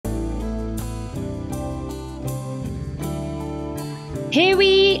Here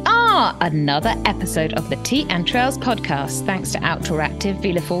we are, another episode of the Tea and Trails podcast. Thanks to Outdoor Active,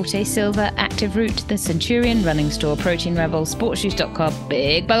 Vila Forte, Silver, Active Root, The Centurion, Running Store, Protein Rebel, Sportshoes.com,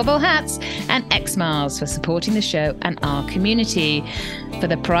 Big Buggerball Hats, and X Miles for supporting the show and our community. For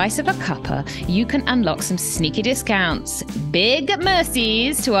the price of a cuppa, you can unlock some sneaky discounts. Big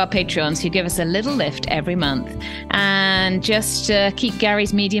mercies to our Patreons who give us a little lift every month. And just keep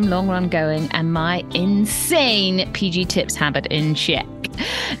Gary's medium long run going and my insane PG tips habit in check.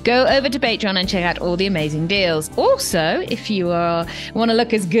 Go over to Patreon and check out all the amazing deals. Also, if you want to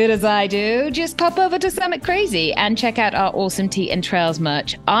look as good as I do, just pop over to Summit Crazy and check out our awesome Tea and Trails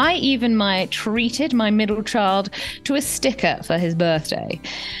merch. I even treated my middle child to a sticker for his birthday.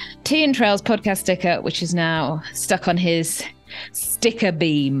 Tea and Trails podcast sticker, which is now stuck on his sticker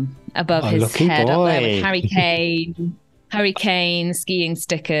beam above his head. Boy. Up there with Hurricane, skiing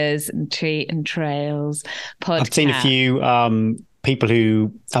stickers, and Tea and Trails podcast. I've seen a few people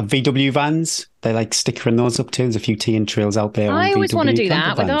who have VW vans. They like stickering those up too. There's a few Tea and Trails out there. I always want to do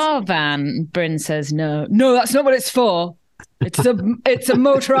that with our van. Bryn says no, that's not what it's for. It's a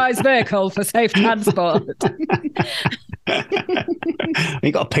motorized vehicle for safe transport.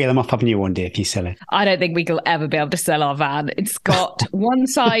 You got to peel them off, haven't you, one day if you sell it? I don't think we will ever be able to sell our van. It's got one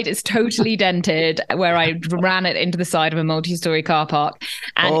side is totally dented where I ran it into the side of a multi-story car park,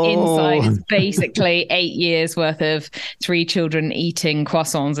 and inside is basically 8 years worth of 3 children eating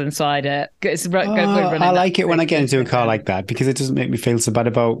croissants inside it. I like it when I get into a car like that because it doesn't make me feel so bad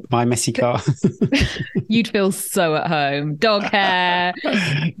about my messy car. You'd feel so at home. Dog hair,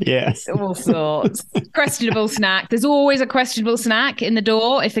 yes, all sorts. Questionable snack. There's always a questionable snack in the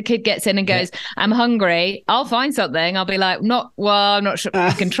door. If a kid gets in and goes, I'm hungry, I'll find something. I'll be like, I'm not sure.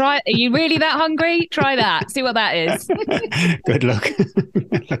 You can try it. Are you really that hungry? Try that. See what that is. Good luck.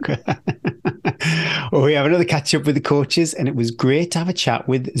 Well, we have another catch up with the coaches, and it was great to have a chat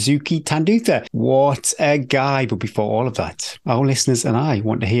with Zukie Tandathu. What a guy. But before all of that, our listeners and I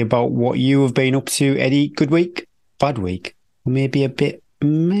want to hear about what you have been up to. Eddie, good week, bad week, maybe a bit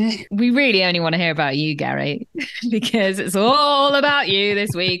meh? We really only want to hear about you, Gary, because it's all about you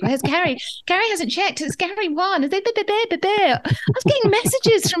this week. Where's Gary? Gary hasn't checked. It's Gary 1. I was getting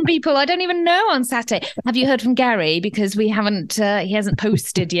messages from people I don't even know on Saturday. Have you heard from Gary? Because he hasn't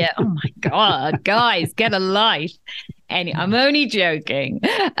posted yet. Oh my God, guys, get a life. Anyway, I'm only joking.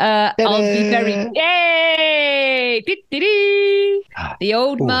 I'll be very... Yay! The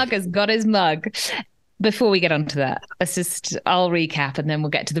old mug has got his mug. Before we get on to that, I'll recap and then we'll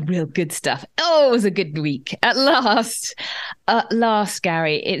get to the real good stuff. Oh, it was a good week. At last,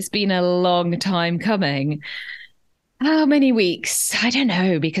 Gary, it's been a long time coming. How many weeks? I don't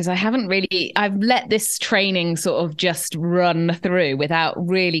know, because I've let this training sort of just run through without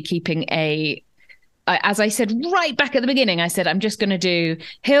really keeping as I said right back at the beginning, I said, I'm just going to do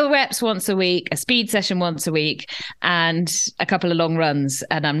hill reps once a week, a speed session once a week, and a couple of long runs.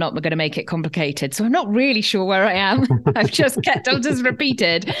 And I'm not going to make it complicated. So I'm not really sure where I am. I've just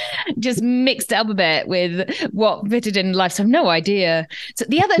repeated, just mixed it up a bit with what fitted in life. So I've no idea. So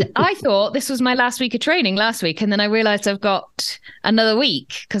I thought this was my last week of training last week. And then I realized I've got another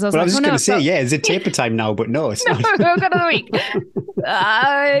week because I was just going to say, is it taper time now? But no, it's not. No, I've got another week.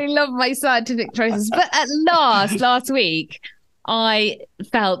 I love my scientific process. But at last week, I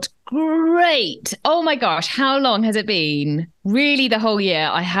felt great. Oh my gosh, how long has it been? Really, the whole year,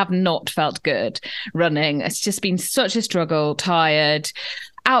 I have not felt good running. It's just been such a struggle, tired,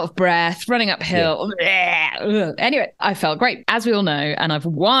 out of breath, running uphill. Yeah. Anyway, I felt great, as we all know, and I've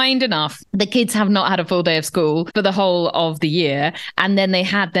whined enough. The kids have not had a full day of school for the whole of the year. And then they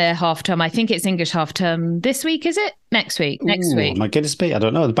had their half term. I think it's English half term this week, is it? Next week. My goodness me, I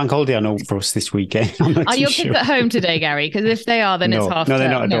don't know. The bank holiday I know for us this weekend. Are your kids at home today, Gary? Because if they are, then it's half term. No, they're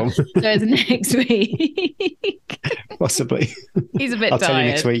not at home. So it's next week. Possibly. He's a bit tired. I'll tell you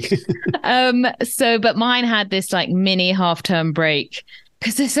next week. But mine had this like mini half term break.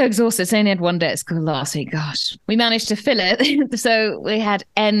 Because they're so exhausted. They only had one day at school last week. Gosh, we managed to fill it. So we had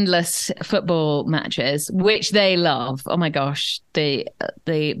endless football matches, which they love. Oh my gosh, the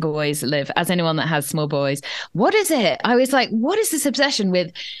boys live. As anyone that has small boys, what is it? I was like, what is this obsession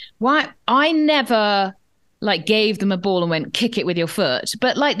with? Why I never like gave them a ball and went kick it with your foot,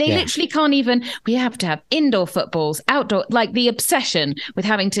 but like they literally can't even. We have to have indoor footballs, outdoor. Like the obsession with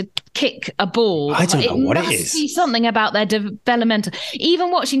having to kick a ball. I don't know what it is. It must be something about their developmental. Even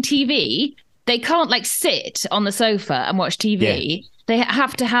watching TV, they can't like sit on the sofa and watch TV. They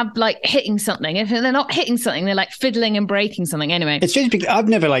have to have like hitting something. If they're not hitting something, they're like fiddling and breaking something. Anyway, it's strange because I've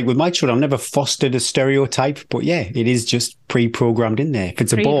never, like with my children, I've never fostered a stereotype, but yeah, it is just pre-programmed in there. If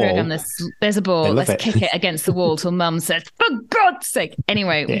it's a ball, there's a ball. Let's kick it against the wall till Mum says, "For God's sake!"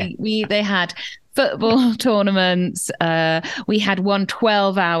 Anyway, they had football tournaments. We had one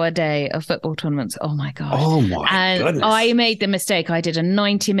 12-hour day of football tournaments. Oh my God. Oh my goodness. I made the mistake. I did a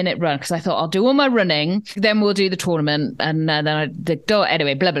 90-minute run because I thought I'll do all my running, then we'll do the tournament. And then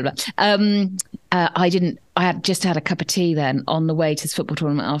anyway, blah, blah, blah. I didn't. I had just had a cup of tea then on the way to this football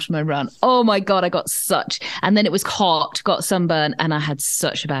tournament after my run. Oh my God, I got and then it was hot, got sunburn, and I had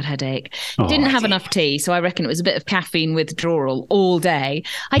such a bad headache. Didn't have enough tea, so I reckon it was a bit of caffeine withdrawal all day.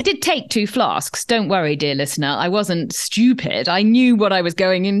 I did take 2 flasks. Don't worry, dear listener. I wasn't stupid. I knew what I was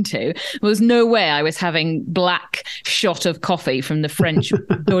going into. There was no way I was having black shot of coffee from the French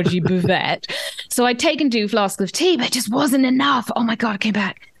dodgy buvette. So I'd taken 2 flasks of tea, but it just wasn't enough. Oh my God, I came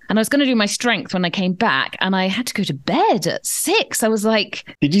back. And I was going to do my strength when I came back, and I had to go to bed at 6. I was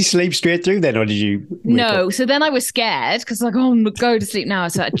like... Did you sleep straight through then, or did you... No. So then I was scared because I'm going to go to sleep now.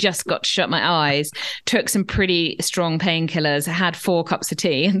 So I just got to shut my eyes, took some pretty strong painkillers, had 4 cups of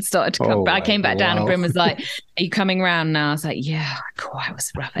tea and started to come back. I came back down and Bryn was like, "Are you coming round now?" I was like, "Yeah." God, it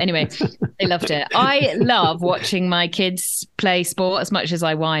was rough. Anyway, they loved it. I love watching my kids play sport as much as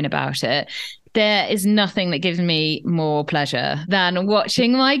I whine about it. There is nothing that gives me more pleasure than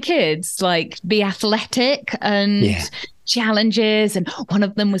watching my kids like be athletic and challenges. And one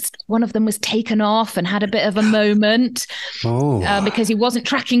of them was taken off and had a bit of a moment because he wasn't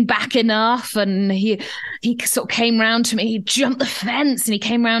tracking back enough. And he sort of came round to me. He jumped the fence and he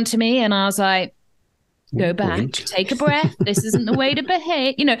came round to me, and I was like, "Go back, take a breath. This isn't the way to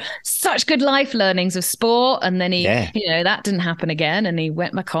behave." Such good life learnings of sport. And then that didn't happen again. And he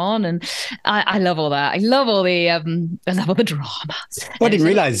went back on. And I love all that. I love all the drama. Well, I didn't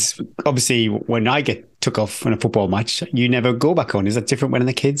realize, obviously, when I get took off in a football match, you never go back on. Is that different when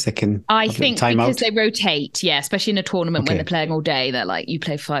the kids? They can. I think because they rotate, especially in a tournament when they're playing all day, they're like, you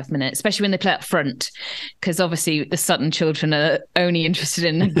play 5 minutes, especially when they play up front, because obviously the Sutton children are only interested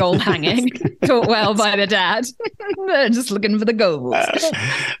in the goal hanging, taught well by the dad. They're just looking for the goals.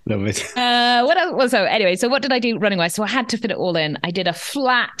 Love it. What else? Well, so anyway, so what did I do running wise? So I had to fit it all in. I did a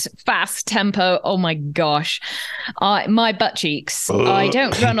flat, fast tempo. Oh my gosh, my butt cheeks. I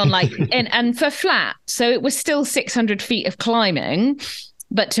don't run on and for flat. So it was still 600 feet of climbing,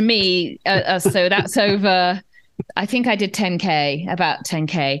 but to me, so that's over. I think I did 10K, about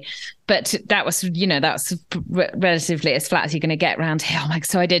 10K, but that was, that's relatively as flat as you're going to get around here.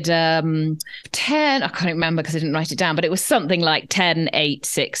 So I did 10, I can't remember because I didn't write it down, but it was something like 10, 8,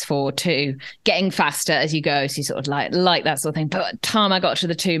 6, 4, 2, getting faster as you go. So you sort of like that sort of thing. But by the time I got to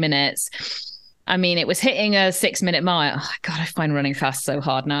the 2 minutes, I mean, it was hitting a 6-minute mile. Oh, God, I find running fast so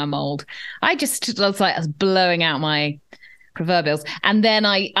hard now. I'm old. I was blowing out my proverbials. And then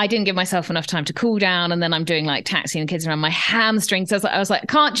I didn't give myself enough time to cool down. And then I'm doing like taxiing the kids around, my hamstrings. I was like, I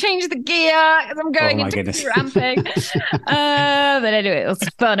can't change the gear because I'm going into cramping. But anyway, it was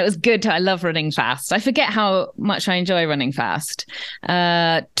fun. It was good. I love running fast. I forget how much I enjoy running fast.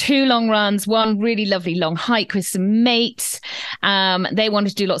 2 long runs, 1 really lovely long hike with some mates. They wanted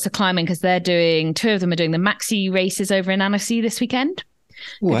to do lots of climbing because 2 of them are doing the maxi races over in Annecy this weekend.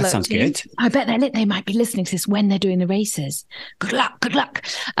 Oh, that sounds good. I bet they might be listening to this when they're doing the races. Good luck. Good luck.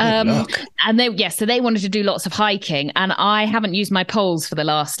 And so they wanted to do lots of hiking, and I haven't used my poles for the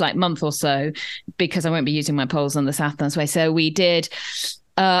last month or so because I won't be using my poles on the Southlands Way. So we did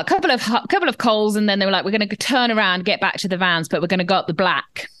a couple of coals, and then they were like, we're going to turn around, get back to the vans, but we're going to go up the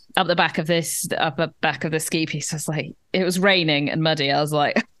back of the ski piece. I was like, it was raining and muddy. I was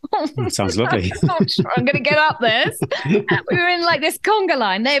like, sounds lovely. I'm going to get up this. We were in this conga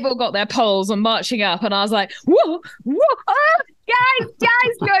line. They've all got their poles and marching up, and I was like, whoa, guys,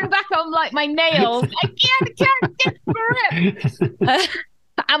 going back on my nails. I can't get through it.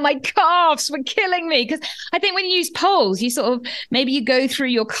 And my calves were killing me because I think when you use poles, you sort of maybe you go through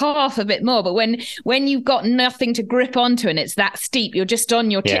your calf a bit more. But when you've got nothing to grip onto and it's that steep, you're just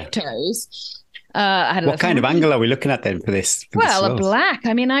on your tiptoes. What kind of angle are we looking at then for this? A black.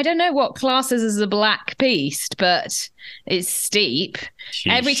 I mean, I don't know what classes as a black piste, but it's steep.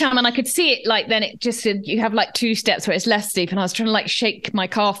 Sheesh. Every time, and I could see it then it just you have 2 steps where it's less steep, and I was trying to shake my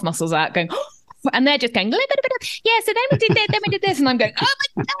calf muscles out, going. And they're just going, so then we did this, then we did this. And I'm going, oh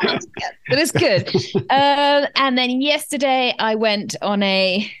my God, but it's good. And then yesterday I went on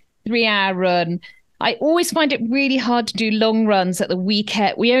a 3-hour run. I always find it really hard to do long runs at the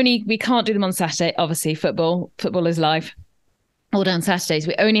weekend. We can't do them on Saturday. Obviously, football is live all down Saturdays.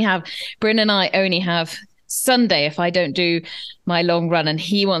 Bryn and I only have Sunday if I don't do my long run, and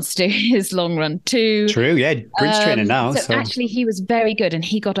he wants to do his long run too. True, yeah, bridge trainer now. So actually he was very good, and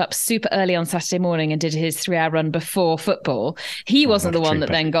he got up super early on Saturday morning and did his 3-hour run before football. He wasn't the one that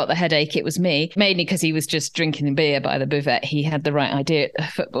then got the headache, it was me, mainly because he was just drinking beer by the buvette. He had the right idea at the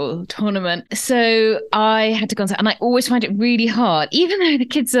football tournament. So I had to go and I always find it really hard, even though the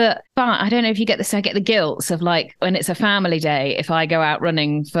kids are fun. I don't know if you get this, I get the guilt of like when it's a family day, if I go out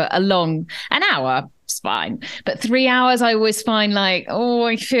running for an hour, it's fine. But 3 hours, I always find like, oh,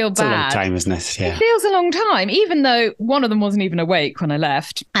 I feel bad. It's a long time, isn't it? Yeah. It feels a long time, even though one of them wasn't even awake when I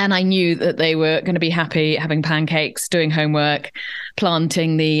left. And I knew that they were going to be happy having pancakes, doing homework,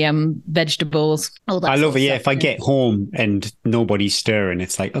 planting the vegetables. All that I love it. Yeah. Stuff. If I get home and nobody's stirring,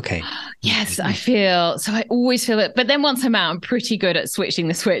 it's like, okay. Yes, I always feel it. But then once I'm out, I'm pretty good at switching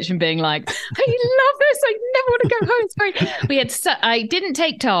the switch and being like, I love this. I never want to go home. Sorry. I didn't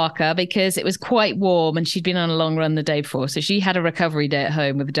take Taka because it was quite warm and she'd been on a long run the day before. So she had a recovery day at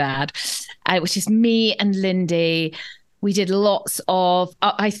home with Dad. It was just me and Lindy. We did lots of,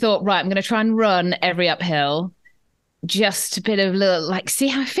 I thought, right, I'm going to try and run every uphill. Just a bit of little, like, see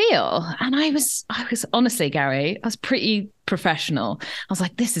how I feel. And I was honestly, Gary, I was pretty professional. I was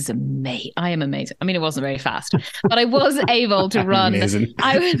like, this is amazing. I am amazing. I mean, it wasn't very fast, but I was able to run.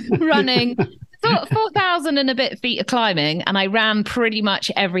 I was running 4,000 and a bit feet of climbing, and I ran pretty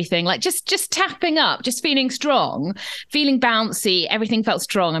much everything, like just tapping up, just feeling strong, feeling bouncy. Everything felt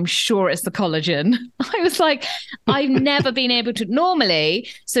strong. I'm sure it's the collagen. I was like, I've never been able to normally.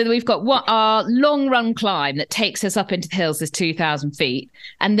 So we've got our long run climb that takes us up into the hills is 2,000 feet.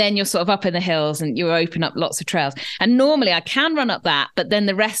 And then you're sort of up in the hills and you open up lots of trails. And normally I can run up that, but then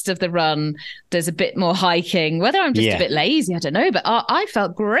the rest of the run, there's a bit more hiking, whether I'm just a bit lazy, I don't know. But I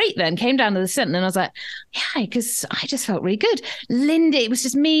felt great then, came down to the center. And then I was like, yeah, because I just felt really good. Lindy, it was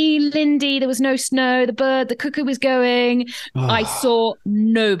just me, Lindy. There was no snow. The cuckoo was going. Oh. I saw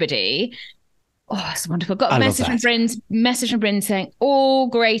nobody. Oh, it's wonderful. Got a message from Bryn saying, all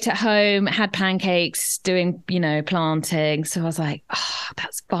great at home, had pancakes, doing, planting. So I was like, oh,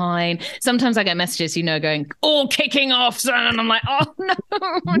 that's fine. Sometimes I get messages, going, all kicking off, son. And I'm like, oh, no, I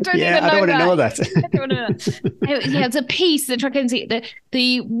don't want to know that. It's a piece that I can see.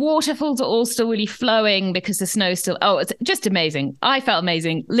 The waterfalls are all still really flowing because the snow's still, it's just amazing. I felt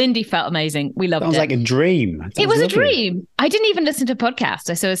amazing. Lindy felt amazing. We loved it. Sounds like a dream. It was lovely. A dream. I didn't even listen to a podcast.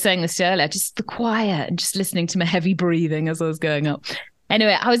 I was saying this earlier, just the quiet and just listening to my heavy breathing as I was going up.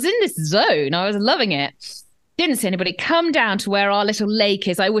 Anyway, I was in this zone. I was loving it. Didn't see anybody. Come down to where our little lake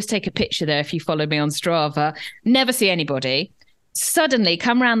is. I always take a picture there if you follow me on Strava. Never see anybody. Suddenly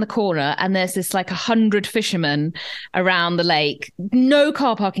come around the corner and there's this like 100 fishermen around the lake. No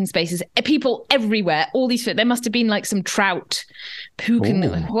car parking spaces. People everywhere. All these, there must have been like some trout.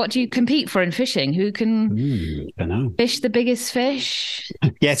 What do you compete for in fishing? Who can fish the biggest fish?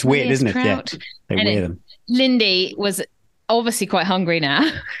 Yeah, it's weird, isn't it? Trout? Yeah, they weigh them. Lindy was obviously quite hungry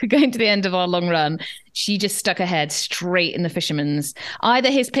now, going to the end of our long run. She just stuck her head straight in the fisherman's, either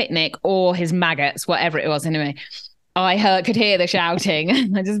his picnic or his maggots, whatever it was. Anyway, I could hear the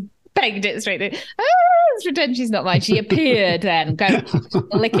shouting. I just pegged it straight through. Let's pretend she's not mine. She appeared then,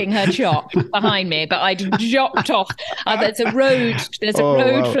 licking her chop behind me, but I dropped off. There's a road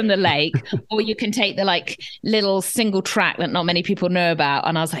from the lake, or you can take the like little single track that not many people know about.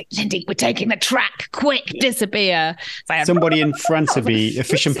 And I was like, Lindy, we're taking the track, quick, disappear. Somebody in France would be a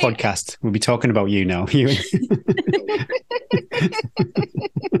fishing podcast. We'll be talking about you now.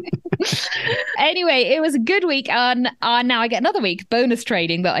 Anyway, it was a good week, and now I get another week bonus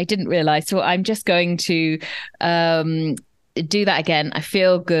training that I didn't realize. So I'm just going to do that again. I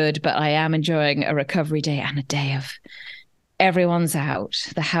feel good, but I am enjoying a recovery day and a day of everyone's out.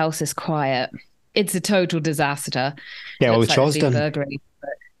 The house is quiet. It's a total disaster. Yeah, all the chores done. Burglary, but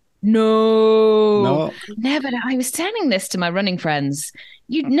no, never. I was telling this to my running friends.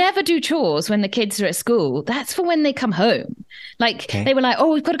 You'd never do chores when the kids are at school. That's for when they come home. They were like,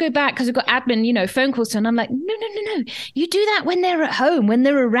 oh, we've got to go back because we've got admin, phone calls to. And I'm like, no. You do that when they're at home, when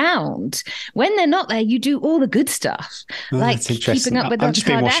they're around. When they're not there, you do all the good stuff. That's interesting. Keeping up with the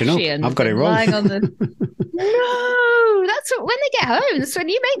Kardashians. I've got it wrong. No, that's when they get home. That's when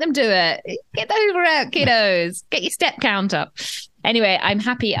you make them do it. Get over it, kiddos. Get your step count up. Anyway, I'm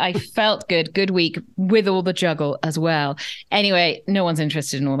happy. I felt good. Good week with all the juggle as well. Anyway, no one's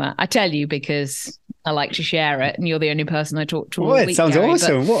interested in all that. I tell you because I like to share it, and you're the only person I talk to all week. It sounds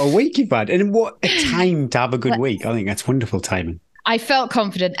awesome. What a week you've had. And what a time to have a good week. I think that's wonderful timing. I felt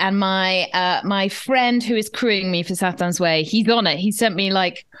confident, and my friend who is crewing me for South Downs Way, he's on it. He sent me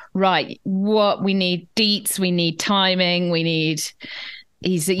right, what we need deets, we need timing, we need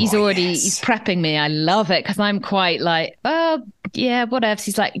He's Oh, already yes. he's prepping me. I love it because I'm quite like, oh yeah, whatever.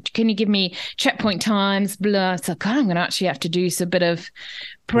 He's like, can you give me checkpoint times? Blah. So God, I'm going to actually have to do some bit of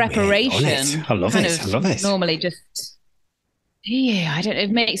preparation. I love Kind it. of I love it. normally just. Yeah, I don't know. It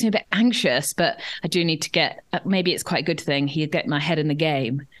makes me a bit anxious, but I do need to get, maybe it's quite a good thing. He'd get my head in the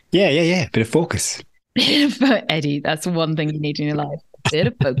game. Yeah. Bit of focus. But Eddie, that's one thing you need in your life. A bit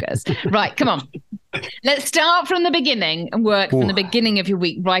of focus. Right, come on. Let's start from the beginning and work from the beginning of your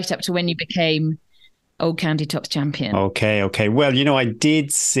week right up to when you became Old County Tops champion. Okay. Well, I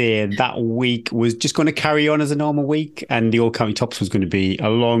did say that week was just going to carry on as a normal week and the Old County Tops was going to be a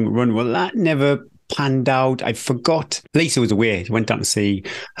long run. Well, that never panned out. I forgot. Lisa was away. She went down to see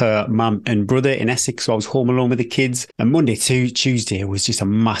her mum and brother in Essex, so I was home alone with the kids. And Monday to Tuesday was just a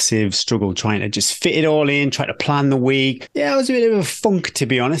massive struggle trying to just fit it all in, try to plan the week. Yeah, it was a bit of a funk, to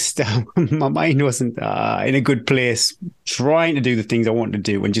be honest. My mind wasn't in a good place trying to do the things I wanted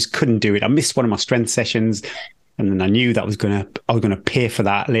to do and just couldn't do it. I missed one of my strength sessions. And then I knew that I was going to pay for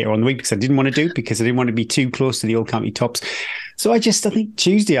that later on in the week because I didn't want to do it because I didn't want to be too close to the Old County Tops. So I think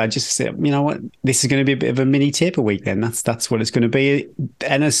Tuesday, I just said, you know what, this is going to be a bit of a mini taper week then. That's what it's going to be.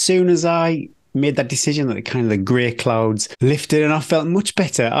 And as soon as I made that decision that the grey clouds lifted and I felt much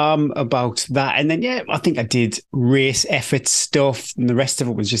better about that. And then, I think I did race effort stuff and the rest of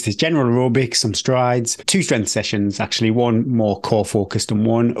it was just this general aerobics, some strides, 2 strength sessions, actually, one more core focused and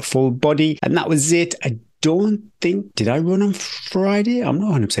one full body. And that was it. I don't think, did I run on Friday? I'm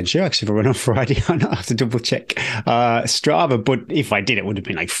not 100% sure actually if I run on Friday. I have to double check Strava, but if I did, it would have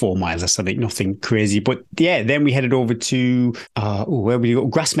been like 4 miles or something, nothing crazy. But yeah, then we headed over to, where we go?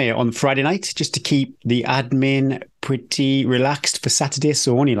 Grassmere on Friday night, just to keep the admin pretty relaxed for Saturday.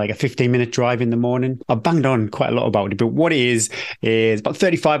 So only like a 15-minute drive in the morning. I banged on quite a lot about it, but what it is about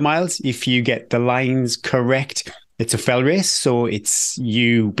 35 miles if you get the lines correct. It's a fell race, so it's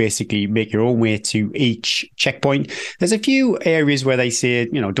you basically make your own way to each checkpoint. There's a few areas where they say,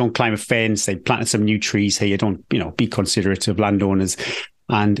 don't climb a fence. They planted some new trees here. Don't, be considerate of landowners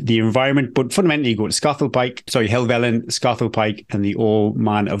and the environment. But fundamentally, you go to Helvellyn, Scarfield Pike, and the Old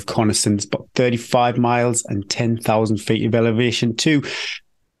Man of Coniston. About 35 miles and 10,000 feet of elevation too.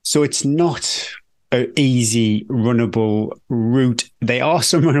 So it's not an easy runnable route. There are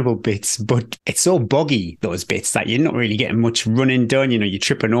some runnable bits, but it's so boggy, those bits, that you're not really getting much running done. You're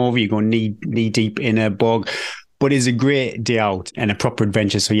tripping over, you're going knee deep in a bog. But it's a great day out and a proper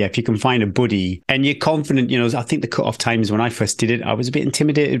adventure. So yeah, if you can find a buddy and you're confident, I think the cutoff times when I first did it, I was a bit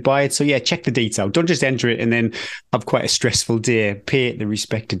intimidated by it. So yeah, check the dates out. Don't just enter it and then have quite a stressful day. Pay it the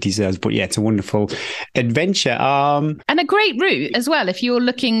respect it deserves. But yeah, it's a wonderful adventure. And a great route as well. If you're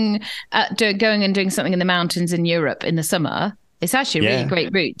looking at going and doing something in the mountains in Europe in the summer, it's actually a really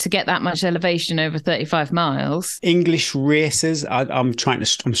great route to get that much elevation over 35 miles. English races, I'm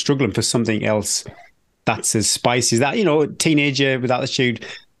struggling for something else that's as spicy as that. Teenager with altitude,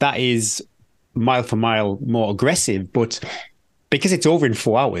 that is mile for mile more aggressive, but because it's over in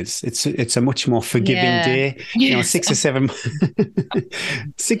 4 hours, it's a much more forgiving day. 6 or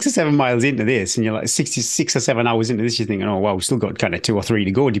 7 miles into this, and you're like 6 or 7 hours into this, you're thinking, oh wow, we've still got kind of 2 or 3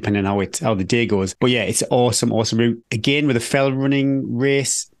 to go, depending on how the day goes. But yeah, it's awesome route. Again, with a fell running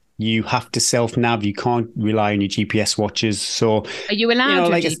race, you have to self-nav. You can't rely on your GPS watches. So are you allowed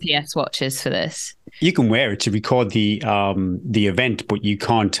your GPS watches for this? You can wear it to record the event, but you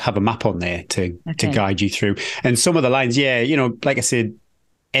can't have a map on there to guide you through. And some of the lines, like I said,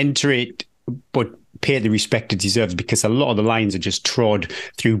 enter it, but pay the respect it deserves, because a lot of the lines are just trod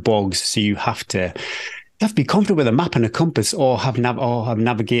through bogs. So you have to be confident with a map and a compass, or have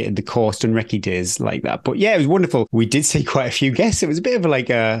navigated the course, done recce days like that. But yeah, it was wonderful. We did see quite a few guests. It was a bit of like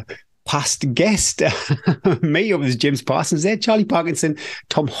a past guest. Me, it was James Parsons there, Charlie Parkinson,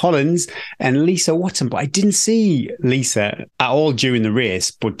 Tom Hollins, and Lisa Watson. But I didn't see Lisa at all during the race,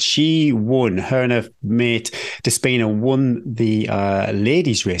 but she won. Her and her mate Despina won the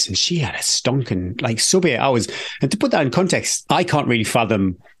ladies race, and she had a stonking, like, sub 8 hours. And to put that in context, I can't really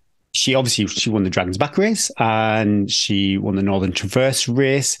fathom. She won the Dragon's Back race and she won the Northern Traverse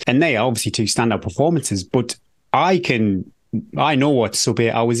race, and they are obviously 2 standout performances. But I know what sub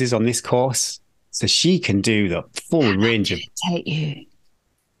 8 hours is on this course, so she can do the full range of. Take you.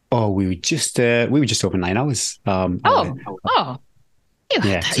 Oh, we were just over 9 hours. You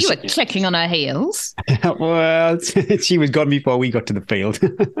were clicking on her heels. Well, she was gone before we got to the field.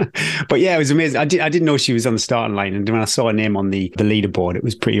 But yeah, it was amazing. I didn't know she was on the starting line, and when I saw her name on the leaderboard, it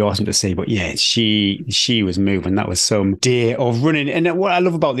was pretty awesome to see. But yeah, she was moving. That was some day of running. And what I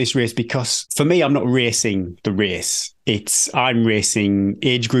love about this race, because for me, I'm not racing the race. I'm racing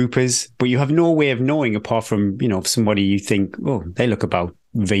age groupers, but you have no way of knowing apart from, somebody you think, oh, they look about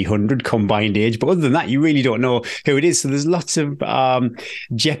V100 combined age. But other than that, you really don't know who it is. So there's lots of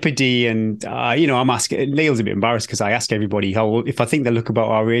jeopardy. And, I'm asking, Neil's a bit embarrassed because I ask everybody if I think they look about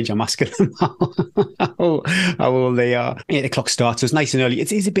our age, I'm asking them how old they are. 8 o'clock starts. So it's nice and early.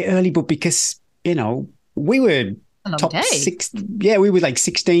 It is a bit early, but because, we were top day. 6. Yeah, we were like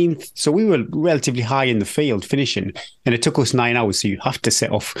 16th. So we were relatively high in the field finishing. And it took us 9 hours. So you have to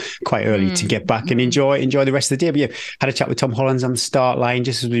set off quite early to get back and enjoy the rest of the day. But yeah, had a chat with Tom Hollands on the start line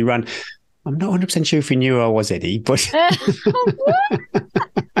just as we ran. I'm not 100% sure if he knew who I was, Eddie, but...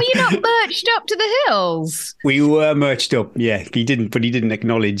 Were you not merched up to the hills? We were merched up, yeah. He didn't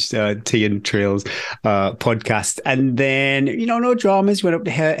acknowledge Tea and Trails podcast. And then, no dramas. Went up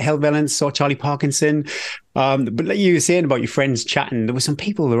to Helvellyn, saw Charlie Parkinson. But like you were saying about your friends chatting, there were some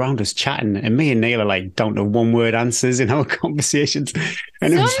people around us chatting, and me and Neil are like down to one-word answers in our conversations.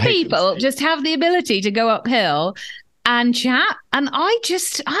 And some people just have the ability to go uphill and chat, and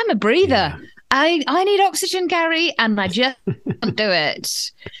I'm a breather. Yeah. I need oxygen, Gary, and I just can't do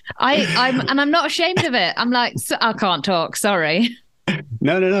it. I'm not ashamed of it. I'm like, I can't talk. Sorry.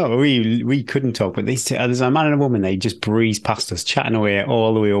 No. We couldn't talk, but there's a man and a woman. They just breezed past us, chatting away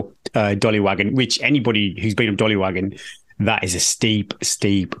all the way up Dollywagon. Which anybody who's been up Dollywagon, that is a steep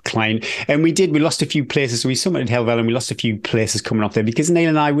climb. And we lost a few places. So we summited Helvellyn, we lost a few places coming off there because Neil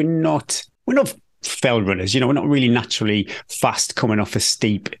and I we're not fell runners. We're not really naturally fast coming off a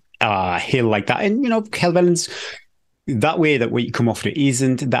steep hill like that. And Helvellyn's that way that when you come off it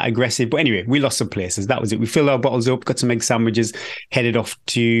isn't that aggressive. But anyway, we lost some places. That was it. We filled our bottles up, got some egg sandwiches, headed off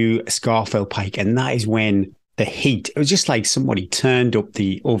to Scarfell Pike, and that is when the heat. It was just like somebody turned up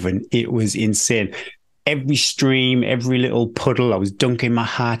the oven. It was insane. Every stream, every little puddle, I was dunking my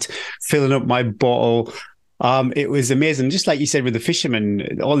hat, filling up my bottle. It was amazing. Just like you said with the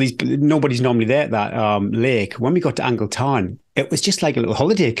fishermen, nobody's normally there at that lake. When we got to Angletarn, it was just like a little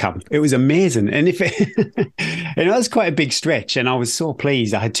holiday camp. It was amazing. And it was quite a big stretch. And I was so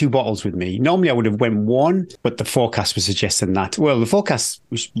pleased. I had 2 bottles with me. Normally I would have went 1, but the forecast was suggesting that. Well, the forecast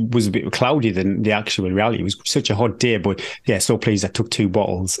was a bit cloudy than the actual reality. It was such a hot day, but yeah, so pleased I took 2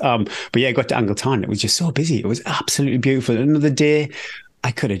 bottles. But yeah, I got to Angletarn. It was just so busy. It was absolutely beautiful. Another day, I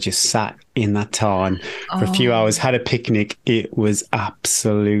could have just sat in that tarn for a few hours, had a picnic. It was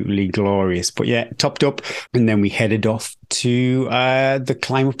absolutely glorious. But yeah, topped up. And then we headed off to the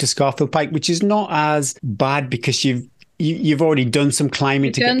climb up to Scarfell Pike, which is not as bad because you've already done some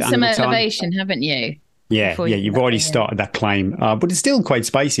climbing to get to Angletarn. You've done some elevation, haven't you? Yeah, you've already started that climb, but it's still quite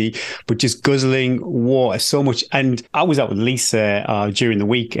spicy, but just guzzling water so much. And I was out with Lisa during the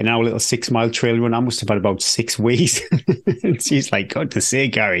week, and our little 6-mile trail run, I must have had about 6 weeks. And she's like, God to say,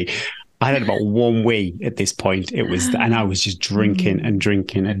 Gary, I had about 1 wee at this point. And I was just drinking and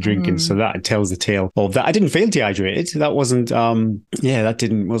drinking and drinking. So that tells the tale of that. I didn't feel dehydrated. That wasn't,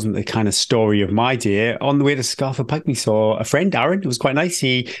 wasn't the kind of story of my day. On the way to Scarfell Pike, we saw a friend, Aaron. It was quite nice.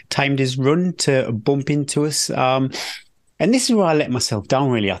 He timed his run to bump into us. And this is where I let myself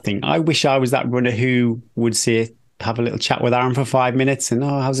down, really, I think. I wish I was that runner who would say, have a little chat with Aaron for 5 minutes and,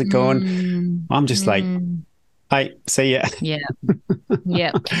 how's it going? I'm just like, hi, see ya.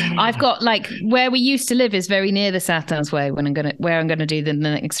 Yeah. I've got where we used to live is very near the South Downs Way where I'm gonna do the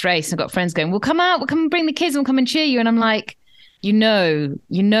next race. I've got friends going, we'll come and bring the kids and we'll come and cheer you. And I'm like,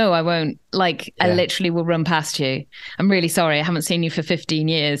 I won't. I literally will run past you. I'm really sorry. I haven't seen you for 15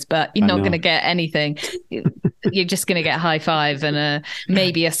 years, but you're not going to get anything. You're just going to get a high five and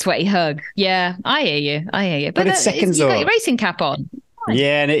maybe a sweaty hug. Yeah, I hear you. But it's seconds. You've got your racing cap on.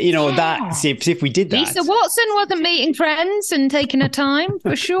 Yeah, and that if we did that, Lisa Watson wasn't meeting friends and taking her time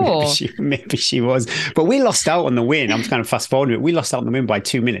for sure. maybe she was, but we lost out on the win. I'm kind of fast forwarding it. We lost out on the win by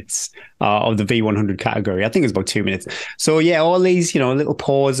 2 minutes of the V100 category. I think it was about 2 minutes. So yeah, all these little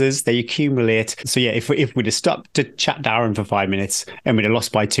pauses, they accumulate. So yeah, if we'd have stopped to chat to Aaron for 5 minutes and we'd have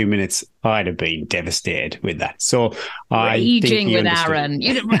lost by 2 minutes, I'd have been devastated with that. So raging with Aaron.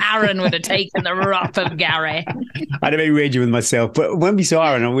 Aaron would have taken the wrath of Gary. I'd have been raging with myself. But when we saw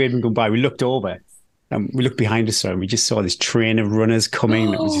Aaron and we had gone by, we looked over. We looked behind us and we just saw this train of runners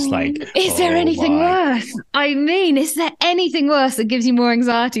coming. It was just like, is there anything worse? I mean, is there anything worse that gives you more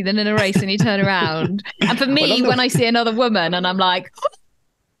anxiety than in a race when you turn around? And for me, when I see another woman and I'm like,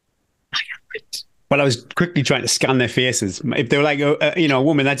 well, I was quickly trying to scan their faces. If they were like, a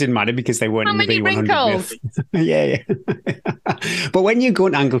woman, that didn't matter because they weren't in the V100. Yeah. But when you go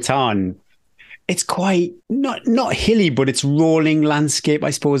to Angletarn, it's quite not hilly, but it's rolling landscape, I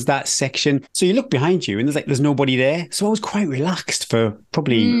suppose, that section. So you look behind you and there's nobody there. So I was quite relaxed for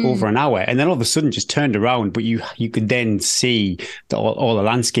probably over an hour, and then all of a sudden just turned around, but you could then see all the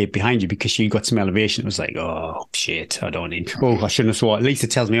landscape behind you because you got some elevation. It was like, oh shit, I shouldn't have sworn. Lisa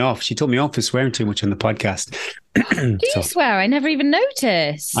tells me off. She told me off for swearing too much on the podcast. Do you swear? I never even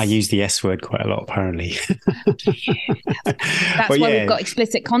noticed. I use the S word quite a lot, apparently. That's why we've got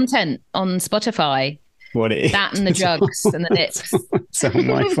explicit content on Spotify. What it is. That and the jugs and the nips. So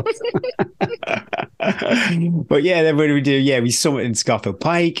my fault. But yeah, then what did we do? Yeah, we summited Scarfield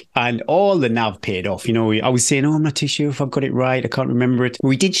Pike and all the nav paid off. You know, I was saying, I'm not too sure if I've got it right. I can't remember it.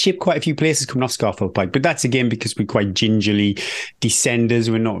 We did ship quite a few places coming off Scarfield Pike, but that's again because we're quite gingerly descenders.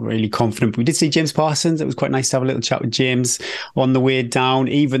 We're not really confident. But we did see James Parsons. It was quite nice to have a little chat with James on the way down,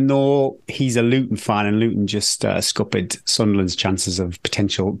 even though he's a Luton fan and Luton just scuppered Sunderland's chances of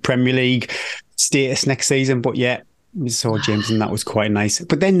potential Premier League status next season. But yeah, we saw James and that was quite nice.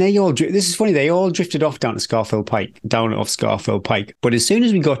 But then this is funny, they all drifted off down off Scarfield Pike. But as soon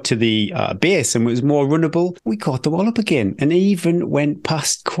as we got to the base and it was more runnable, we caught them all up again and even went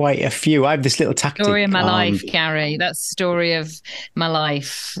past quite a few. I have this little tactic. Story of my life, Gary. That's the story of my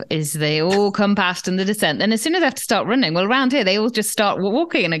life, is they all come past in the descent. And as soon as I have to start running, well, around here, they all just start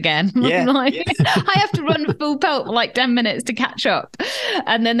walking again. Yeah. I have to run full pelt for like 10 minutes to catch up.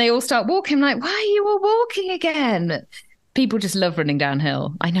 And then they all start walking. I'm like, why are you all walking again? People just love running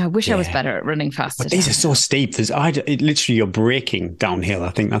downhill. I know. I wish I was better at running faster. But these are so steep. Literally, you're braking downhill. I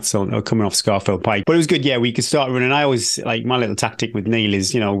think that's all coming off Scarfield Pike. But it was good. Yeah, we could start running. I always, like, my little tactic with Neil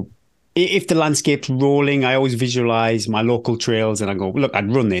is, you know, if the landscape's rolling, I always visualize my local trails and I go, look,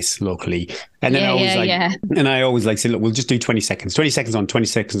 I'd run this locally. And then I always say, look, we'll just do 20 seconds on, 20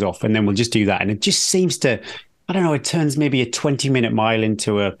 seconds off. And then we'll just do that. And it just seems to, I don't know, it turns maybe a 20-minute mile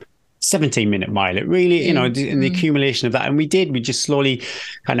into a 17-minute mile. It really, you know, in the accumulation of that. And we just slowly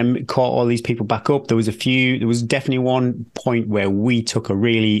kind of caught all these people back up. There was definitely one point where we took a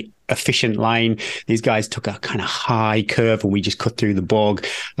really efficient line. These guys took a kind of high curve and we just cut through the bog,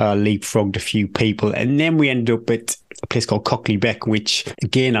 leapfrogged a few people. And then we ended up at a place called Cockley Beck, which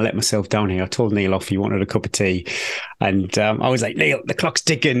again, I let myself down here. I told Neil off he wanted a cup of tea. And I was like, Neil, the clock's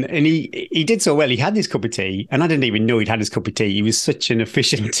ticking. And he did so well. He had this cup of tea and I didn't even know he'd had his cup of tea. He was such an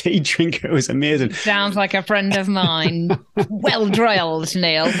efficient tea drinker. It was amazing. Sounds like a friend of mine. Well drilled,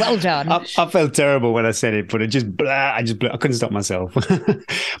 Neil. Well done. I felt terrible when I said it, but I couldn't stop myself.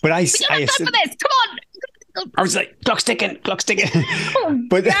 But I said, for this. Come on. I was like, clock's ticking. Oh,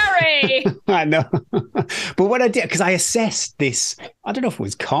 but Gary! I know. But what I did, because I assessed this, I don't know if it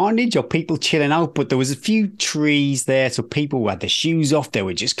was carnage or people chilling out, but there was a few trees there. So people who had their shoes off, they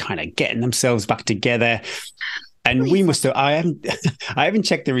were just kind of getting themselves back together. And we must have, I haven't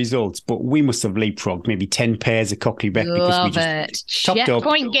checked the results, but we must have leapfrogged maybe 10 pairs of Cockley Beck because we just topped up.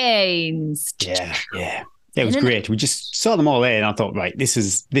 Checkpoint gains. Yeah. It was great. We just saw them all there, and I thought, right, this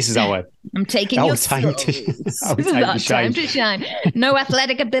is our. I'm taking your time to shine. No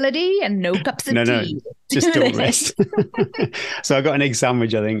athletic ability and no cups of tea. No, just don't rest. So I got an egg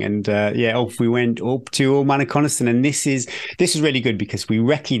sandwich, I think, and off we went up to Old Man of Coniston, and this is really good because we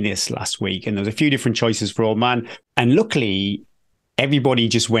reckoned this last week, and there was a few different choices for Old Man, and luckily, everybody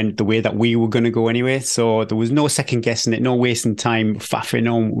just went the way that we were going to go anyway. So there was no second guessing it, no wasting time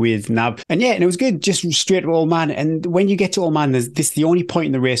faffing on with Nab. And it was good, just straight to Old Man. And when you get to Old Man, this is the only point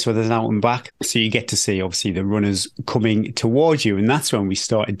in the race where there's an out and back. So you get to see, obviously, the runners coming towards you. And that's when we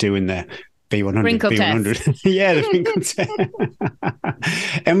started doing the B100. Test. Yeah, the wrinkle test.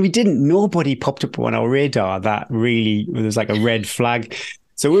 And nobody popped up on our radar that really was like a red flag.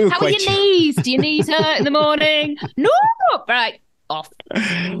 So we were How are your knees? Do your knees hurt in the morning? No! Right. Off.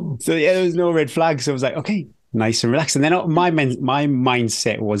 So there was no red flag. So I was like, okay, nice and relaxed. And then my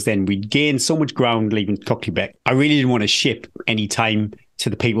mindset was then we'd gained so much ground leaving Cockley Beck. I really didn't want to ship any time to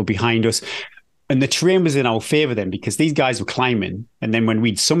the people behind us. And the terrain was in our favour then because these guys were climbing. And then when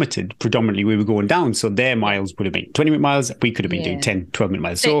we'd summited, predominantly we were going down. So their miles would have been 20-minute miles. We could have been doing 10, 12-minute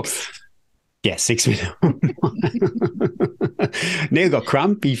miles. 6. So, 6 minutes. Neil got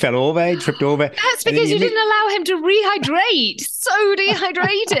cramp. He fell over. He tripped over. That's because you didn't allow him to rehydrate. So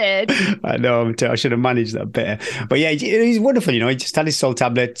dehydrated. I know. I should have managed that better. But yeah, he's wonderful. You know, he just had his salt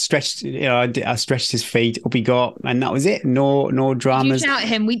tablet, stretched. You know, I stretched his feet. Up he got, and that was it. No dramas. You shout at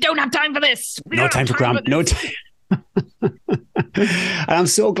him. We don't have time for this. No time for cramp. No time. And I'm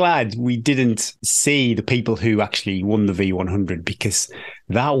so glad we didn't see the people who actually won the V100 because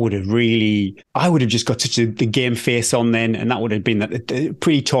that would have I would have just got such the game face on then, and that would have been that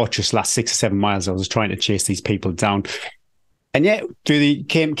pretty torturous last 6 or 7 miles. I was trying to chase these people down. And yeah, through the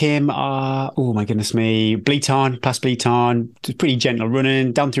oh my goodness me, Bleaton, past Bleaton, pretty gentle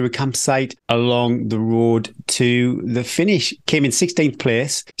running, down through a campsite, along the road to the finish. Came in 16th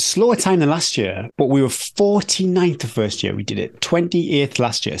place, slower time than last year, but we were 49th the first year we did it, 28th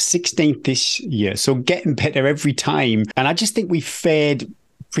last year, 16th this year. So getting better every time. And I just think we fared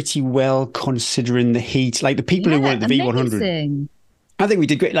pretty well considering the heat. Like the people who won the V100. I think we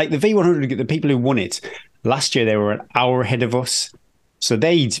did great. Like the V100, the people who won it, last year they were an hour ahead of us. So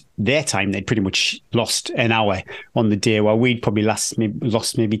they'd pretty much lost an hour on the day, while we'd probably lost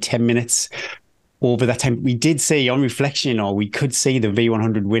maybe 10 minutes over that time. We did see, on reflection, we could see the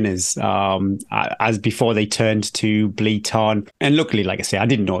V100 winners as before they turned to Bleaton. And luckily, like I say, I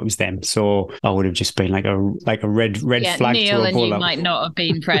didn't know it was them, so I would have just been like a red flag. Neil to and you might not have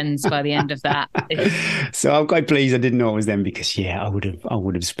been friends by the end of that. So I'm quite pleased I didn't know it was them, because I would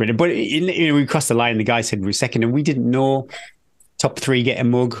have sprinted. But we crossed the line. The guy said we were second, and we didn't know top three get a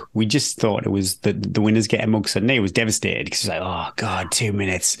mug. We just thought it was the winners get a mug. So Neil was devastated, because he was like, "Oh God, 2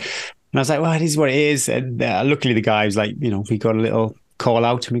 minutes." And I was like, well, it is what it is. And luckily the guy was like, we got a little call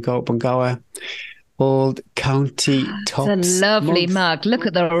out, and we got up on our old county tops. It's a lovely mug. Look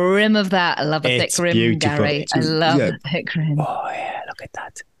at the rim of that. I love a thick rim, beautiful. Gary. I love a thick rim. Oh, yeah, look at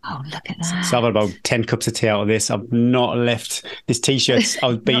that. Oh, look at that. So I've had about 10 cups of tea out of this. I've not left this T-shirt.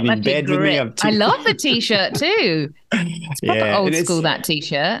 I've been in bed with me. I love the T-shirt too. It's proper old school, that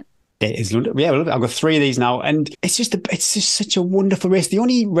T-shirt. It is, yeah. I've got 3 of these now, and it's just such a wonderful race. The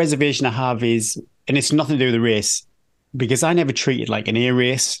only reservation I have is, and it's nothing to do with the race, because I never treat it like an air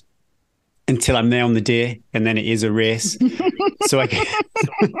race until I'm there on the day, and then it is a race. So I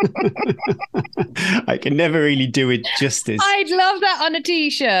can never really do it justice. I'd love that on a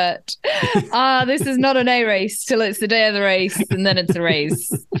T-shirt. This is not an A race till it's the day of the race, and then it's a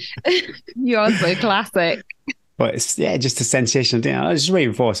race. You are so classic. But it's, just a sensational thing. I was just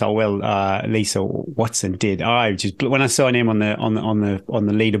reinforce how well Lisa Watson did. When I saw her name on the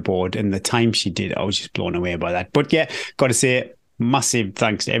leaderboard and the time she did, I was just blown away by that. But yeah, got to say, massive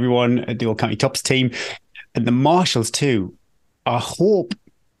thanks to everyone at the Old County Tops team and the marshals too. I hope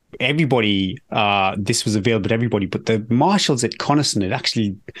everybody, this was available to everybody, but the marshals at Coniston had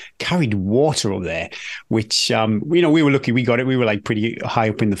actually carried water up there, which, we were lucky we got it. We were like pretty high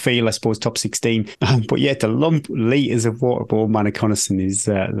up in the field, I suppose, top 16. But yeah, to lump litres of water for Old Man of Coniston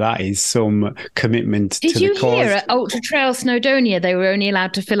that is some commitment to the cause. Did you hear at Ultra Trail Snowdonia, they were only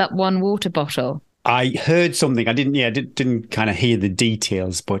allowed to fill up 1 water bottle? I heard something. I didn't kind of hear the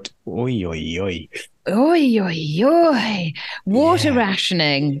details, but oi, oi, oi. Oi, oi, oi. Water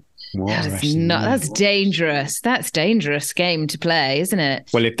rationing. That's dangerous. That's dangerous game to play, isn't it?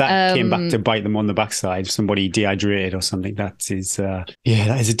 Well, if that came back to bite them on the backside, if somebody dehydrated or something, that is a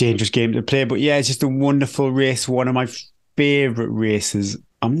dangerous game to play. But yeah, it's just a wonderful race. One of my favourite races.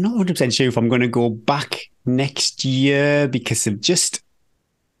 I'm not 100% sure if I'm going to go back next year, because of just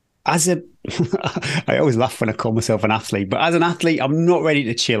I always laugh when I call myself an athlete, but as an athlete, I'm not ready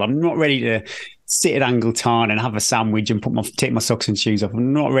to chill. I'm not ready to sit at Angleton and have a sandwich and take my socks and shoes off.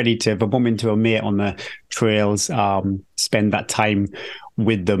 I'm not ready to, if I bump into a mate on the trails, spend that time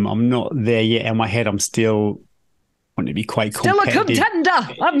with them. I'm not there yet. In my head, I'm still want to be quite competitive. Still a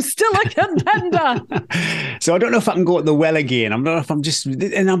contender. I'm still a contender. So I don't know if I can go at the well again. I don't know if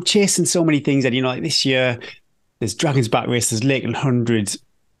I'm chasing so many things that, like this year, there's Dragon's Back race, there's Lakeland 100.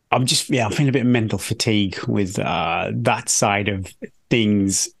 I'm feeling a bit of mental fatigue with that side of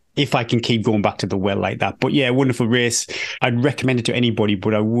things, if I can keep going back to the well like that. But yeah, wonderful race. I'd recommend it to anybody,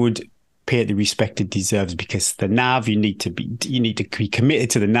 but I would pay it the respect it deserves, because the nav, you need to be committed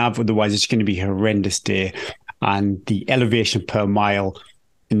to the nav, otherwise it's going to be a horrendous day. And the elevation per mile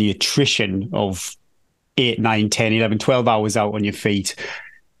and the attrition of 8, 9, 10, 11, 12 hours out on your feet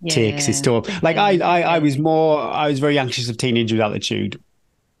takes its toll. Like I was very anxious of teenagers altitude.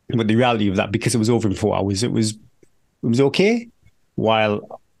 But the reality of that, because it was over in 4 hours, it was okay.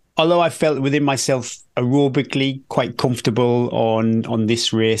 Although I felt within myself aerobically quite comfortable on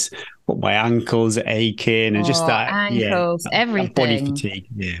this race, but my ankles are aching and just that ankles, everything, body fatigue.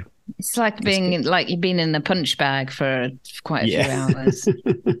 Yeah, it's like you've been in a punch bag for quite a few hours.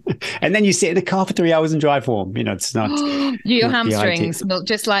 And then you sit in the car for 3 hours and drive home. It's not your hamstrings. Well,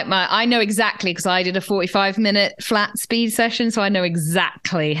 just like I know exactly, because I did a 45-minute flat speed session, so I know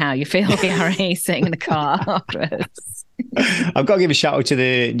exactly how you feel, Gary, sitting in the car afterwards. I've got to give a shout out to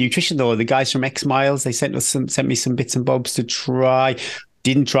the nutrition though. The guys from X Miles, they sent me some bits and bobs to try.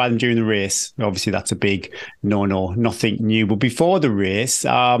 Didn't try them during the race. Obviously, that's a big no, nothing new. But before the race,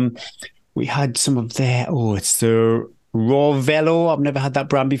 we had some of their, it's the Raw Velo. I've never had that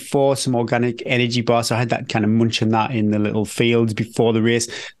brand before. Some organic energy bar. So I had that kind of munch on that in the little fields before the race.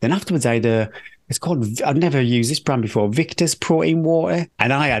 Then afterwards, I had I've never used this brand before, Victor's protein water.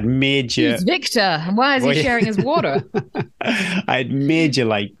 And I had major... Who's Victor? And why is he sharing his water? I had major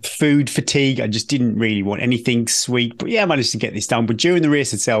like food fatigue. I just didn't really want anything sweet. But yeah, I managed to get this down. But during the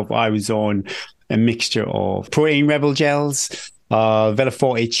race itself, I was on a mixture of Protein Rebel gels, Vela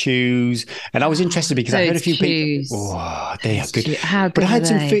Forte chews, and I was interested because I heard a few people. Oh, they are good. How good but I had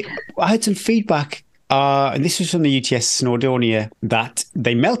they? I had some feedback, and this was from the UTS Snowdonia, that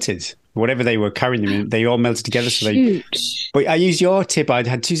they melted. Whatever they were carrying them in, they all melted together. So but I used your tip. I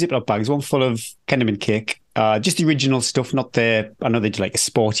had 2 Ziploc bags, one full of Kenneman Cake, just the original stuff, not the, I know they do like a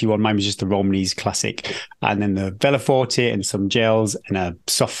sporty one. Mine was just the Romney's classic. And then the Vela Forte and some gels and a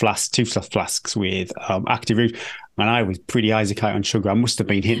soft flask, 2 soft flasks with active root. And I was pretty Isaac on sugar. I must have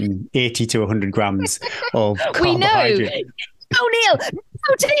been hitting 80 to 100 grams of carbohydrate. We know. O'Neill,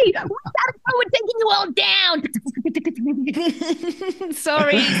 tea. We're taking you all down.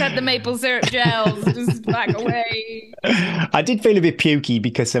 Sorry, he's had the maple syrup gels. Just back away. I did feel a bit pukey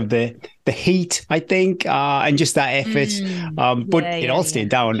because of the heat, I think, and just that effort. But it all stayed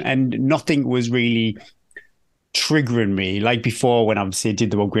down, and nothing was really triggering me like before when obviously I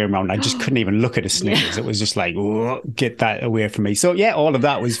did the World Graham round. I just couldn't even look at a Snickers. It was just like, get that away from me. So yeah, all of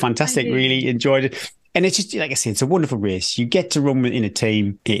that was fantastic. Really enjoyed it. And it's just, like I said, it's a wonderful race. You get to run in a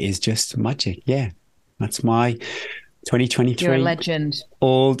team. It is just magic. Yeah. That's my 2023. You're a legend.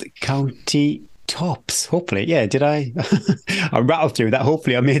 Old County Tops. Hopefully. Yeah. Did I? I rattled through that.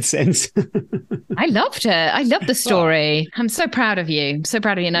 Hopefully I made sense. I loved it. I love the story. I'm so proud of you. I'm so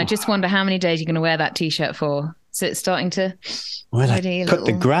proud of you. And I just wonder how many days you're going to wear that T-shirt for. So it's starting to... Well, I cut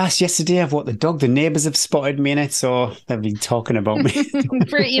the grass yesterday. I've walked the dog. The neighbours have spotted me in it, so they've been talking about me.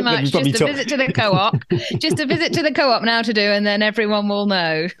 Pretty much. Just a visit to the co-op. Just a visit to the co-op now to do, and then everyone will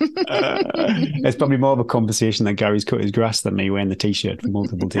know. It's probably more of a conversation that Gary's cut his grass than me wearing the T-shirt for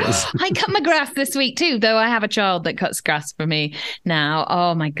multiple days. I cut my grass this week too, though I have a child that cuts grass for me now.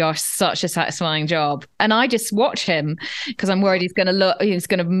 Oh my gosh, such a satisfying job. And I just watch him because I'm worried he's going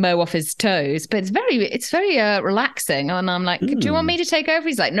to mow off his toes. But it's very relaxing. And I'm like, do you want me to take over?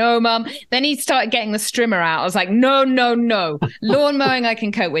 He's like, no, Mum. Then he started getting the strimmer out. I was like, no. Lawn mowing I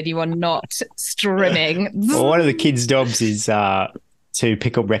can cope with. You are not strimming. Well, one of the kids' jobs is to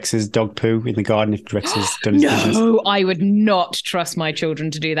pick up Rex's dog poo in the garden if Rex has done his business. No, I would not trust my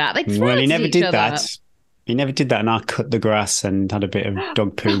children to do that. Well, he never did that. He never did that, and I cut the grass and had a bit of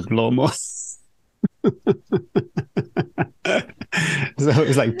dog poo lawnmower. So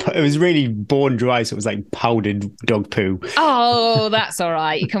it was really bone dry, so it was like powdered dog poo. Oh, that's all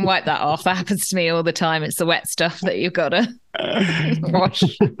right. You can wipe that off. That happens to me all the time. It's the wet stuff that you've got to wash.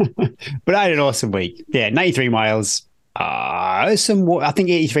 But I had an awesome week. Yeah, 93 miles. I think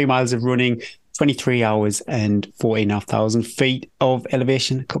 83 miles of running, 23 hours and 14,500 feet of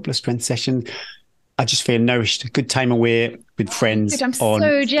elevation, a couple of strength sessions. I just feel nourished. A good time away with friends. Dude, I'm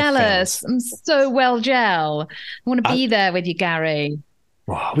so jealous. I'm so well gel. I want to be there with you, Gary.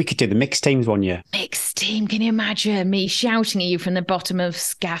 Wow, we could do the mixed teams one year. Mixed team. Can you imagine me shouting at you from the bottom of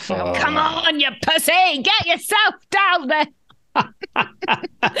Scaffold? Come on, you pussy! Get yourself down there!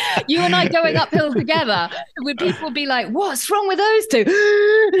 You and I going uphill together. Would people be like, what's wrong with those two?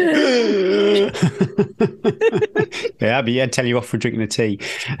 Yeah, I'd tell you off for drinking a tea.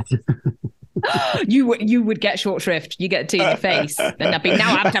 You would get short shrift. You get a tea in your face. Then that'd be,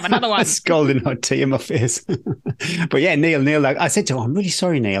 now I have to have another one. Scalding hot tea in my face. But yeah, Neil, like I said to him, I'm really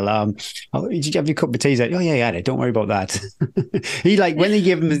sorry, Neil. Did you have your cup of tea? He's like, oh yeah, I had it. Don't worry about that. He like, when they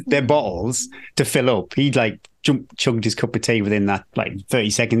give him their bottles to fill up, he'd like chugged his cup of tea within that like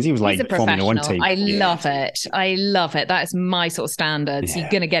 30 seconds. He was like Formula One team. I love it. That is my sort of standards. You're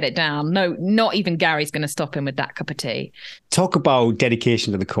going to get it down. No, not even Gary's going to stop him with that cup of tea. Talk about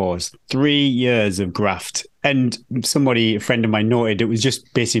dedication to the cause. 3 years of graft. And a friend of mine noted it was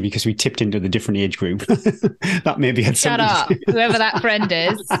just basically because we tipped into the different age group. That maybe had something. Shut up. Whoever that friend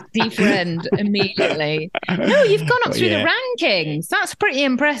is, defriend immediately. No, you've gone up through the rankings. That's pretty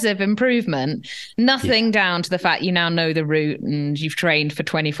impressive improvement. Nothing down to the fact you now know the route and you've trained for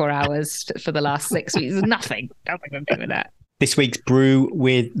 24 hours for the last 6 weeks. Nothing to do with that. This week's Brew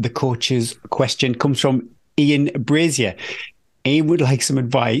with the Coaches question comes from Ian Brazier. He would like some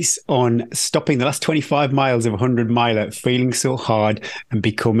advice on stopping the last 25 miles of a 100-miler, feeling so hard and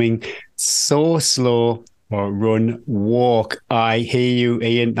becoming so slow, or run, walk. I hear you,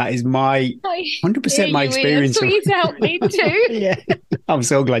 Ian. That is 100% my experience. Please help me too. Yeah, I'm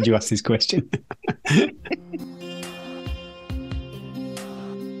so glad you asked this question.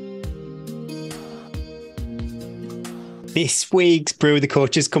 This week's Brew of the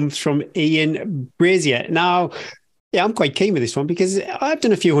Coaches comes from Ian Brazier. Now, yeah, I'm quite keen with this one because I've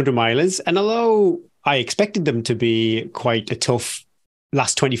done a few 100-milers, and although I expected them to be quite a tough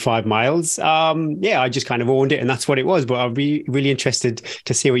last 25 miles, I just kind of owned it, and that's what it was. But I'll be really interested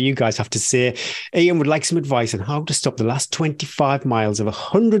to see what you guys have to say. Ian would like some advice on how to stop the last 25 miles of a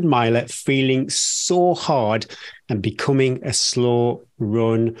 100-miler feeling so hard and becoming a slow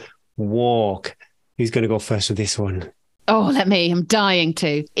run walk. Who's going to go first with this one? Oh, I'm dying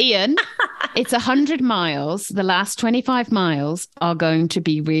to. Ian, it's 100 miles. The last 25 miles are going to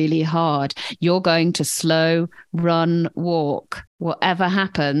be really hard. You're going to slow, run, walk. Whatever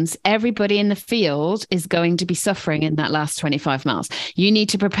happens, everybody in the field is going to be suffering in that last 25 miles. You need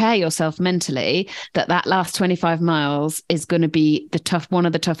to prepare yourself mentally that last 25 miles is going to be one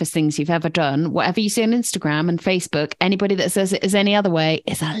of the toughest things you've ever done. Whatever you see on Instagram and Facebook, anybody that says it is any other way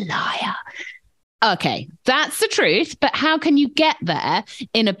is a liar. Okay, that's the truth, but how can you get there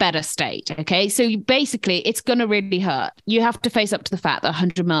in a better state? Okay, so basically it's going to really hurt. You have to face up to the fact that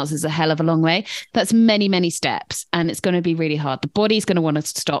 100 miles is a hell of a long way. That's many, many steps, and it's going to be really hard. The body's going to want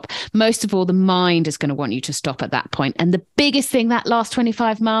us to stop. Most of all, the mind is going to want you to stop at that point. And the biggest thing that last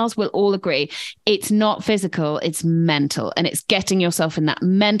 25 miles, we'll all agree, it's not physical, it's mental, and it's getting yourself in that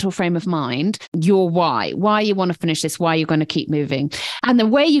mental frame of mind, your why you want to finish this, why you're going to keep moving. And the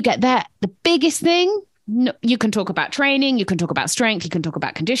way you get there, the biggest thing, you can talk about training, you can talk about strength, you can talk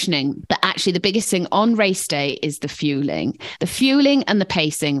about conditioning, but actually the biggest thing on race day is the fueling and the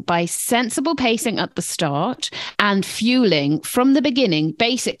pacing. By sensible pacing at the start and fueling from the beginning,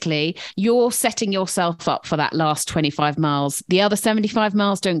 basically you're setting yourself up for that last 25 miles. The other 75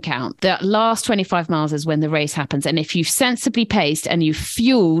 miles don't count. That last 25 miles is when the race happens. And if you've sensibly paced and you've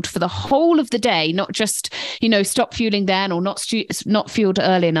fueled for the whole of the day, not just, stop fueling then or not fueled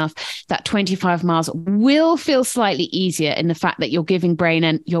early enough, that 25 miles will feel slightly easier in the fact that you're giving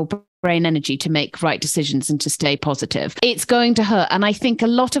your brain energy to make right decisions and to stay positive. It's going to hurt. And I think a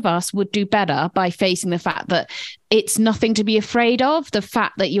lot of us would do better by facing the fact that it's nothing to be afraid of, the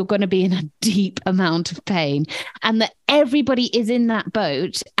fact that you're going to be in a deep amount of pain and that everybody is in that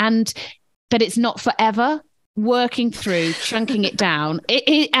boat, but it's not forever. Working through, chunking it down.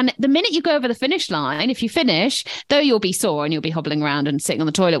 And the minute you go over the finish line, if you finish, though you'll be sore and you'll be hobbling around and sitting on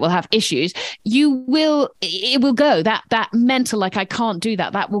the toilet, will have issues, it will go. That mental, like, I can't do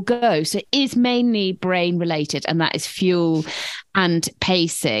that will go. So it is mainly brain related, and that is fuel and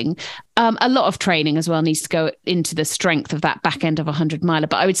pacing. A lot of training as well needs to go into the strength of that back end of 100-miler.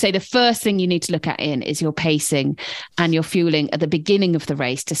 But I would say the first thing you need to look at is your pacing and your fueling at the beginning of the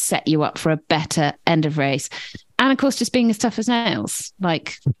race to set you up for a better end of race. And of course, just being as tough as nails,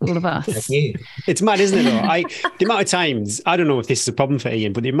 like all of us. It's mad, isn't it, though? The amount of times, I don't know if this is a problem for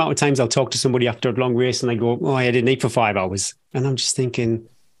Ian, but the amount of times I'll talk to somebody after a long race and I go, I didn't eat for 5 hours. And I'm just thinking,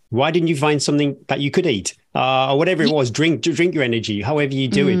 why didn't you find something that you could eat? Or whatever it was, drink your energy, however you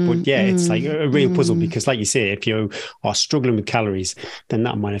do it. But yeah, it's like a real puzzle because, like you say, if you are struggling with calories, then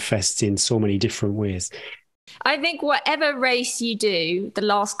that manifests in so many different ways. I think whatever race you do, the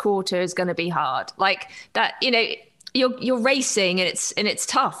last quarter is going to be hard. Like that, you're racing and it's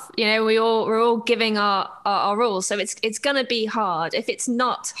tough. We're all giving our all. So it's going to be hard. If it's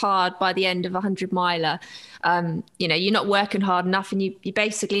not hard by the end of a 100-miler, you're not working hard enough, and you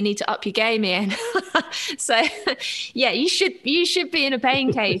basically need to up your game, Ian. So yeah, you should be in a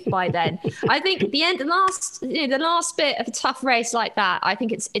pain cave by then. I think at the end, the last bit of a tough race like that, I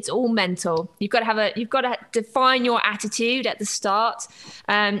think it's all mental. You've got to define your attitude at the start,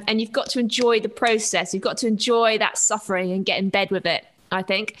 and you've got to enjoy the process. You've got to enjoy that suffering and get in bed with it, I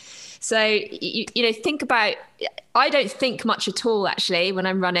think. So, think about, I don't think much at all, actually, when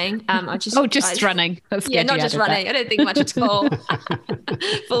I'm running. Running. Not just running. I don't think much at all.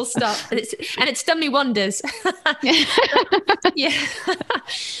 Full stop. And it's done me wonders. Yeah.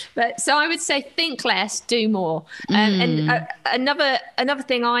 But so I would say think less, do more. And another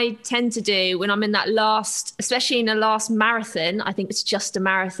thing I tend to do when I'm in that especially in the last marathon, I think it's just a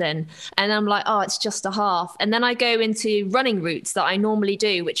marathon. And I'm like, it's just a half. And then I go into running routes that I normally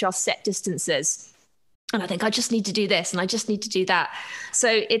do, which are set distances. And I think I just need to do this and I just need to do that.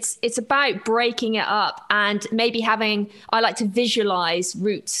 So it's about breaking it up and maybe I like to visualize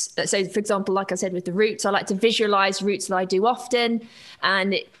routes. So for example, like I said, with the routes, I like to visualize routes that I do often,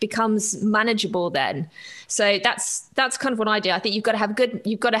 and it becomes manageable then. So that's kind of what I do. I think you've got to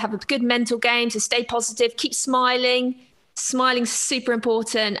have a good mental game to stay positive, keep smiling, smiling's super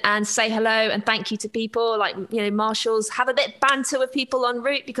important, and say hello and thank you to people. Like, marshals, have a bit of banter with people en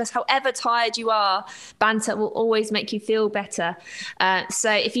route, because however tired you are, banter will always make you feel better.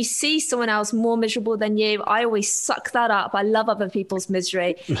 So if you see someone else more miserable than you, I always suck that up. I love other people's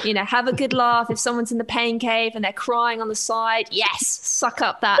misery. Have a good laugh. If someone's in the pain cave and they're crying on the side, yes, suck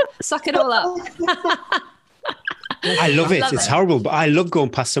it all up. I love it. It's horrible, but I love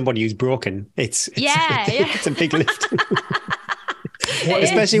going past somebody who's broken. It's a big lift.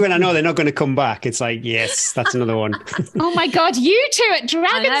 Especially when I know they're not going to come back. It's like, yes, that's another one. Oh my God, you two at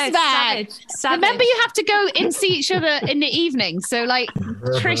Dragon's Back. Savage. Remember, you have to go and see each other in the evening. So, like,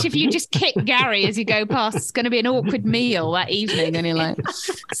 Trish, if you just kick Gary as you go past, it's going to be an awkward meal that evening. And you're like,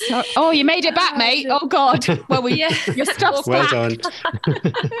 you made it back, mate. Oh God. Well, your stuff's well back. done.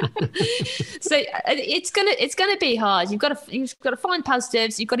 So it's gonna be hard. You've got to find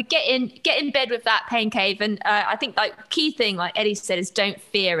positives. You've got to get in bed with that pain cave. And I think, like, key thing, like Eddie said, is don't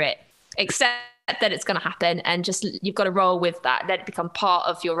fear it. Accept that it's going to happen, and just you've got to roll with that. Let it become part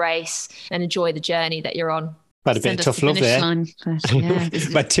of your race and enjoy the journey that you're on. But a bit of tough love there.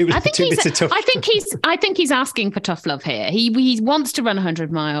 But two bits of tough. I think he's asking for tough love here. He wants to run 100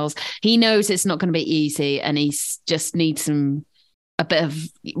 miles. He knows it's not going to be easy, and he just needs a bit of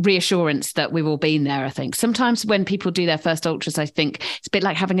reassurance that we've all been there. I think sometimes when people do their first ultras, I think it's a bit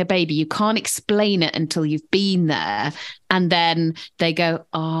like having a baby. You can't explain it until you've been there, and then they go,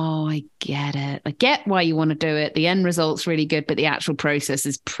 oh, I get it. I get why you want to do it. The end result's really good, but the actual process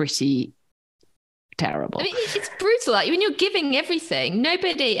is pretty terrible. I mean, it's brutal. Like, when you're giving everything,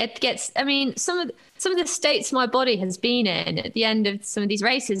 nobody gets. I mean, some of the states my body has been in at the end of some of these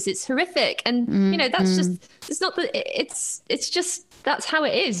races, it's horrific. And that's just, it's not that, it's just, that's how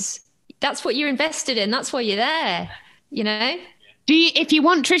it is. That's what you're invested in. That's why you're there, If you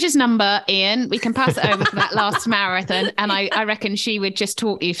want Trish's number, Ian, we can pass it over for that last marathon, and I reckon she would just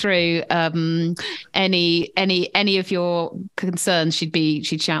talk you through any of your concerns.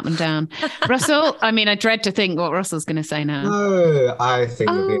 She'd shout them down. Russell, I mean, I dread to think what Russell's going to say now. No, I think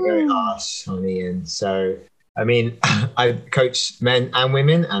you're being very harsh on Ian. So, I mean, I coach men and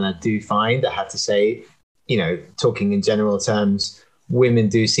women, and I do find, I have to say, talking in general terms, women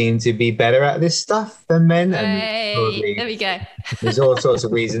do seem to be better at this stuff than men. And probably, there we go. There's all sorts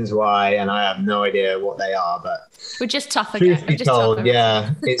of reasons why, and I have no idea what they are, but we're just tougher. Truth be told,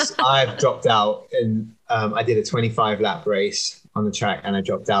 I've dropped out, and I did a 25 lap race on the track, and I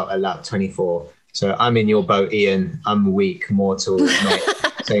dropped out at lap 24. So I'm in your boat, Ian. I'm a weak mortal, mate,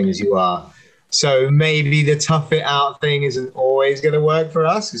 same as you are. So maybe the tough it out thing isn't always going to work for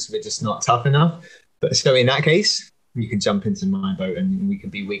us because we're just not tough enough. But so in that case, you can jump into my boat and we can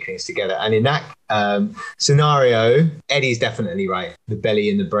be weaklings together. And in that scenario, Eddie's definitely right. The belly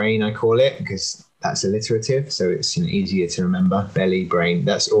and the brain, I call it, because that's alliterative. So it's easier to remember. Belly, brain,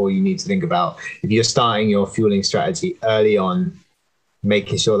 that's all you need to think about. If you're starting your fueling strategy early on,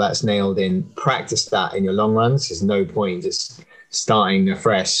 making sure that's nailed in, practice that in your long runs. There's no point just starting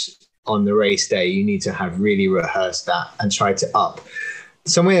afresh on the race day. You need to have really rehearsed that and try to up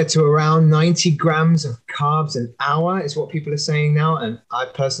somewhere to around 90 grams of carbs an hour is what people are saying now. And I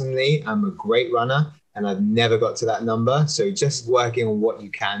personally am a great runner and I've never got to that number. So just working on what you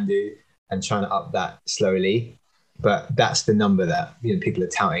can do and trying to up that slowly. But that's the number that people are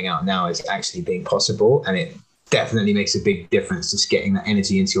touting out now as actually being possible. And it definitely makes a big difference just getting that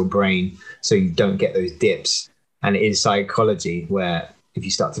energy into your brain so you don't get those dips. And it is psychology where if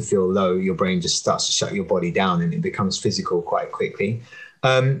you start to feel low, your brain just starts to shut your body down and it becomes physical quite quickly.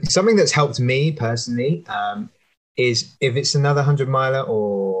 Something that's helped me personally is if it's another 100 miler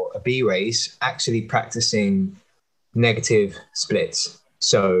or a B race, actually practicing negative splits.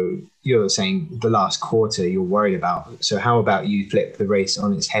 So you're saying the last quarter you're worried about. So how about you flip the race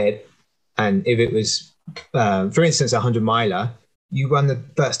on its head? And if it was, for instance, a 100 miler, you run the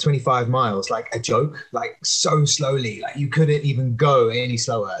first 25 miles like a joke, like so slowly, like you couldn't even go any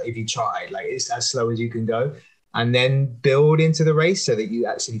slower if you tried. Like it's as slow as you can go. And then build into the race so that you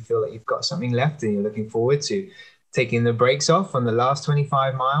actually feel like you've got something left and you're looking forward to taking the brakes off on the last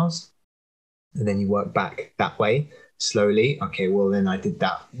 25 miles. And then you work back that way slowly. Okay, well, then I did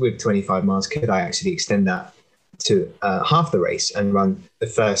that with 25 miles. Could I actually extend that to half the race and run the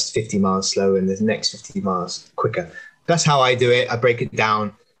first 50 miles slow and the next 50 miles quicker? That's how I do it. I break it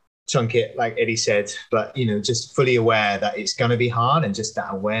down, chunk it, like Eddie said, but, just fully aware that it's going to be hard, and just that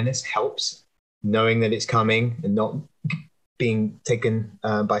awareness helps. Knowing that it's coming and not being taken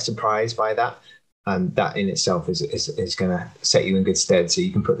by surprise by that. And that in itself is going to set you in good stead so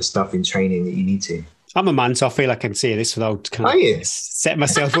you can put the stuff in training that you need to. I'm a man, so I feel like I can say this without setting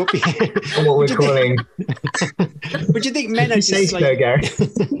myself up. What we're calling. But do you think men are just like?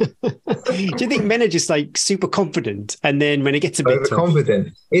 Do you think men are just like super confident, and then when it gets a bit overconfident?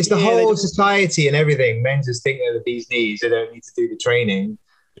 Tough, it's the whole society and everything. Men just think they're the bee's knees. They don't need to do the training.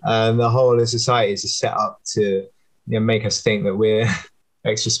 The whole of society is just set up to make us think that we're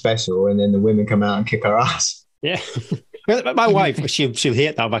extra special, and then the women come out and kick our ass. Yeah. My wife, she'll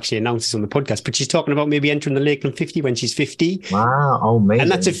hate that I've actually announced this on the podcast, but she's talking about maybe entering the Lakeland 50 when she's 50. Wow,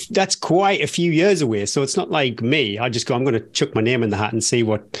 amazing. And that's quite a few years away. So it's not like me. I just go, I'm going to chuck my name in the hat and see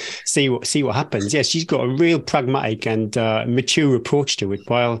what happens. Yeah, she's got a real pragmatic and mature approach to it.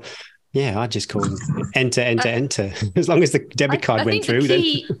 While, I just go enter. As long as the debit card went through,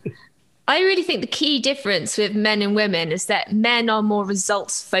 then. I really think the key difference with men and women is that men are more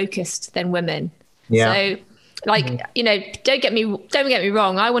results focused than women. Yeah. So, don't get me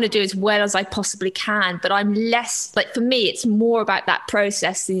wrong. I want to do as well as I possibly can, but I'm less for me, it's more about that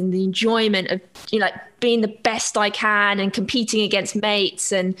process and the enjoyment of, being the best I can and competing against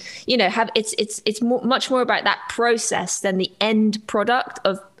mates and, it's much more about that process than the end product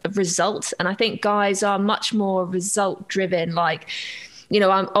of result. And I think guys are much more result driven. And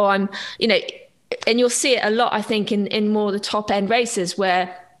you'll see it a lot, I think, in more the top end races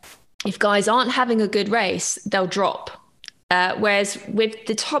where if guys aren't having a good race, they'll drop. Whereas with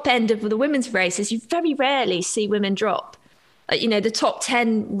the top end of the women's races, you very rarely see women drop. The top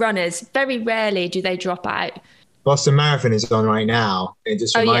 10 runners, very rarely do they drop out. Boston Marathon is on right now. It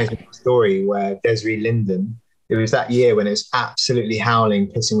just reminds me of a story where Desiree Linden, it was that year when it was absolutely howling,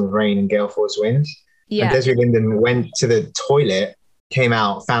 pissing with rain and gale force winds. Yeah. And Desiree Linden went to the toilet, came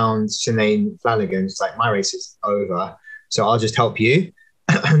out, found Sinead Flanagan. It's like, my race is over, so I'll just help you.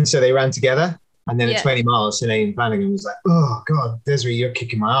 And so they ran together. And then at 20 miles, Sinead Flanagan was like, oh, God, Desiree, you're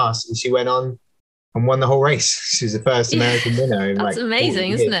kicking my ass. And she went on and won the whole race. She was the first American winner. In That's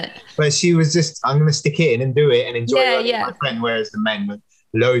amazing, isn't it? But she was just, I'm going to stick it in and do it and enjoy it with my friend. Whereas the men,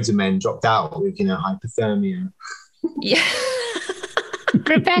 loads of men dropped out with, hypothermia. Yeah.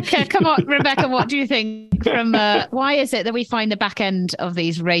 Rebecca, come on. Rebecca, what do you think from why is it that we find the back end of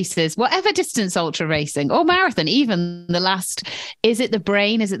these races, whatever distance ultra racing or marathon, even the last, is it the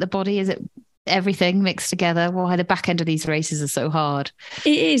brain? Is it the body? Is it everything mixed together? Why the back end of these races are so hard?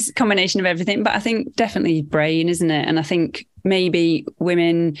 It is a combination of everything, but I think definitely brain, isn't it? And I think maybe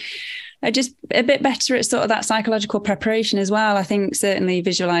women are just a bit better at sort of that psychological preparation as well. I think certainly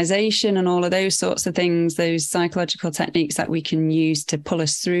visualization and all of those sorts of things, those psychological techniques that we can use to pull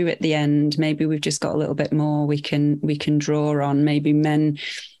us through at the end. Maybe we've just got a little bit more we can draw on. Maybe men,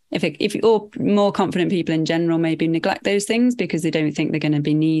 if you're more confident people in general, maybe neglect those things because they don't think they're going to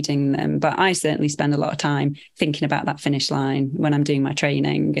be needing them. But I certainly spend a lot of time thinking about that finish line when I'm doing my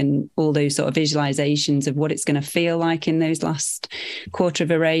training and all those sort of visualizations of what it's going to feel like in those last quarter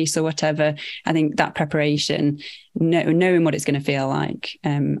of a race or whatever. I think that preparation, knowing what it's going to feel like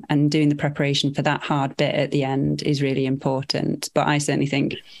and doing the preparation for that hard bit at the end is really important. But I certainly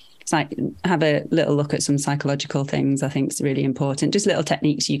think have a little look at some psychological things. I think it's really important. Just little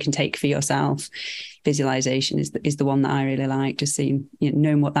techniques you can take for yourself. Visualization is the one that I really like. Just seeing,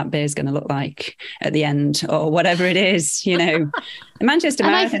 knowing what that beer is going to look like at the end or whatever it is. The Manchester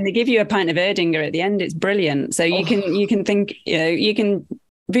Marathon, they give you a pint of Erdinger at the end. It's brilliant. So you can think, you can.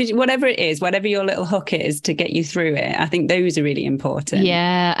 Whatever it is, whatever your little hook is to get you through it, I think those are really important.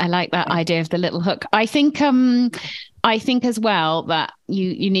 Yeah, I like that idea of the little hook. I think as well that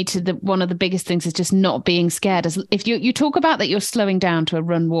you need to, one of the biggest things is just not being scared. As if you talk about that you're slowing down to a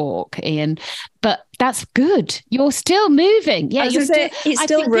run walk, Ian, but that's good. You're still moving. Yeah, it's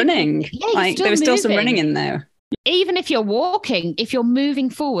still running. There was still some running in there. Even if you're walking, if you're moving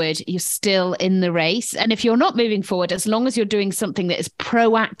forward, you're still in the race. And if you're not moving forward, as long as you're doing something that is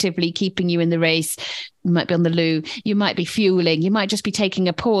proactively keeping you in the race, you might be on the loo, you might be fueling, you might just be taking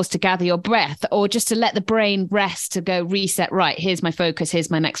a pause to gather your breath or just to let the brain rest, to go reset, right, here's my focus,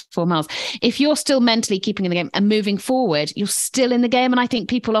 here's my next 4 miles. If you're still mentally keeping in the game and moving forward, you're still in the game. And I think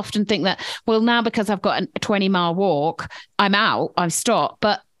people often think that, well, now because I've got a 20-mile walk, I'm out, I've stopped.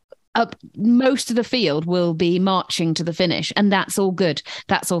 But most of the field will be marching to the finish, and that's all good.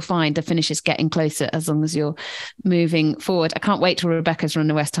 That's all fine. The finish is getting closer as long as you're moving forward. I can't wait till Rebecca's run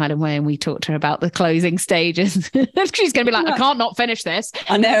the West Highland Way and we talk to her about the closing stages. She's going to be like, I can't not finish this.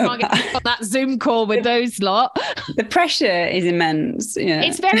 I know. I can't get on that Zoom call with those lot. The pressure is immense. Yeah.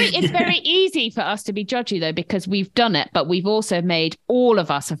 It's very easy for us to be judgy though, because we've done it, but we've also all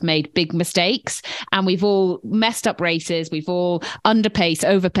of us have made big mistakes, and we've all messed up races. We've all underpaced,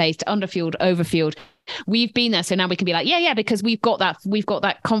 overpaced, underfueled, overfueled. we've been there. So now we can be like, yeah, because we've got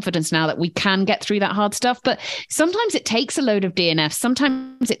that confidence now that we can get through that hard stuff. But sometimes it takes a load of DNFs.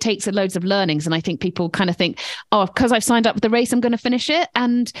 Sometimes it takes a loads of learnings. And I think people kind of think, oh, because I've signed up for the race, I'm going to finish it.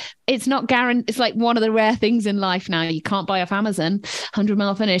 And it's not guaranteed. It's like one of the rare things in life now. You can't buy off Amazon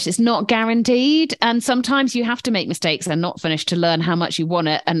 100-mile finish. It's not guaranteed. And sometimes you have to make mistakes and not finish to learn how much you want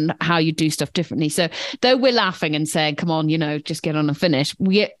it and how you do stuff differently. So though we're laughing and saying, come on, just get on and finish,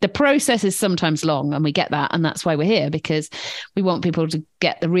 the process is sometimes long, and we get that. And that's why we're here, because we want people to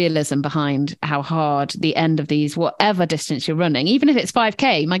get the realism behind how hard the end of these, whatever distance you're running, even if it's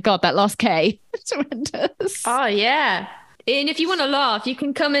 5K, my God, that last K, it's horrendous. Oh, yeah. And if you want to laugh, you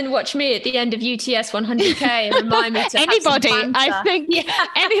can come and watch me at the end of UTS 100K and remind me to anybody. Have some banter. I think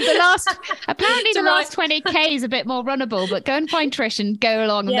apparently the last 20K is a bit more runnable, but go and find Trish and go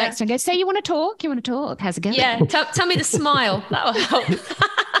along the next one. Go, say you want to talk. How's it going? Yeah, tell me the smile. That will help.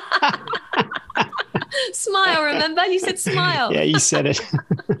 Smile, remember? You said smile. Yeah, you said it.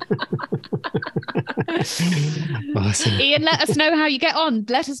 Awesome. Ian, let us know how you get on.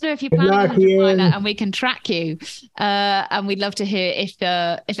 Let us know if you plan a 100 miler, and we can track you. And we'd love to hear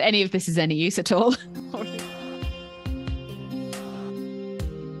if any of this is any use at all.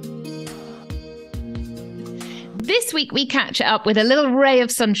 This week, we catch up with a little ray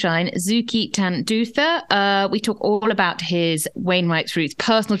of sunshine, Zukie Tandathu. We talk all about his Wainwrights routes,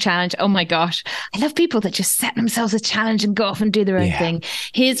 personal challenge. Oh my gosh, I love people that just set themselves a challenge and go off and do their own thing.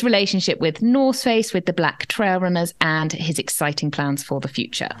 His relationship with North Face, with the Black Trail Runners, and his exciting plans for the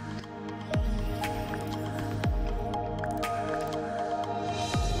future.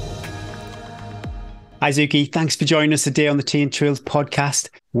 Hi, Zukie. Thanks for joining us today on the Tea and Trails podcast.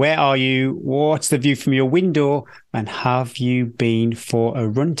 Where are you? What's the view from your window? And have you been for a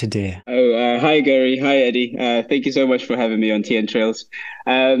run today? Hi, Gary. Hi, Eddie. Thank you so much for having me on Tea and Trails.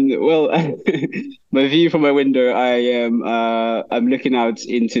 Well, my view from my window, I'm looking out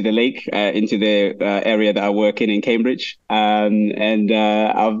into the lake, into the area that I work in Cambridge. And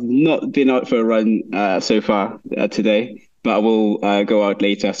I've not been out for a run so far today, but I will go out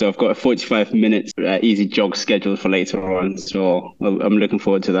later. So I've got a 45 minutes easy jog scheduled for later on. So I'm looking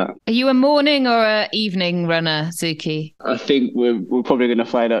forward to that. Are you a morning or an evening runner, Zukie? I think we're probably going to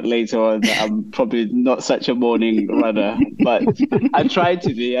find out later on that I'm probably not such a morning runner, but I try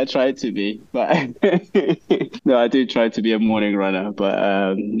to be. But no, I do try to be a morning runner.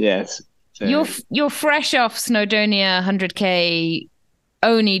 But yes. So. You're fresh off Snowdonia 100K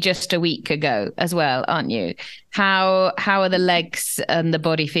only just a week ago as well, aren't you? How are the legs and the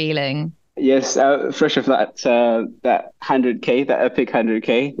body feeling? Yes, fresh off that 100K, that epic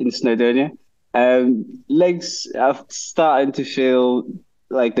 100K in Snowdonia. Legs are starting to feel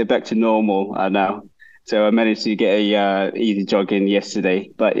like they're back to normal now. So I managed to get a easy jog in yesterday,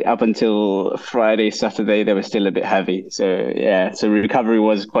 but up until Friday, Saturday, they were still a bit heavy. So yeah, so recovery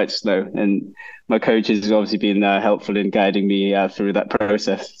was quite slow, and my coach has obviously been helpful in guiding me through that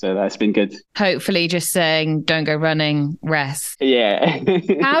process. So that's been good. Hopefully just saying, don't go running, rest. Yeah.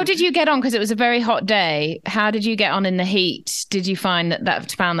 How did you get on? Because it was a very hot day. How did you get on in the heat? Did you find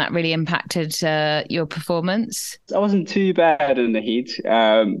that really impacted your performance? I wasn't too bad in the heat.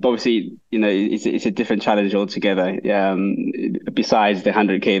 But obviously, it's a different challenge altogether. Besides the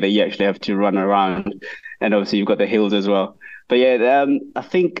 100K that you actually have to run around. And obviously you've got the hills as well. But yeah, I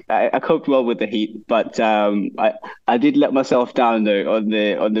think I coped well with the heat, but I did let myself down though on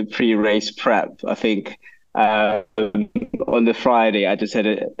the pre-race prep. I think on the Friday I just had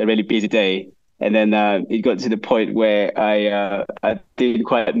a really busy day, and then it got to the point where I didn't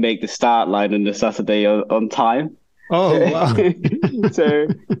quite make the start line on the Saturday on time. Oh wow! so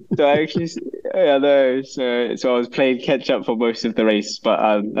I actually, no. So I was playing catch up for most of the race, but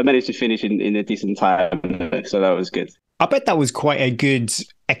I managed to finish in a decent time, so that was good. I bet that was quite a good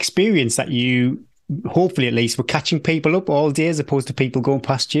experience that you, hopefully at least, were catching people up all day as opposed to people going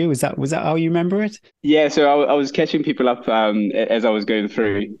past you. Was that how you remember it? Yeah, so I was catching people up as I was going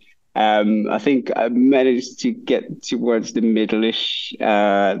through. I think I managed to get towards the middle-ish,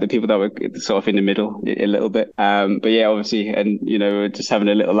 the people that were sort of in the middle a little bit. But yeah, obviously, and just having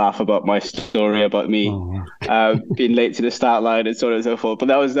a little laugh about my story about me being late to the start line and so on and so forth. But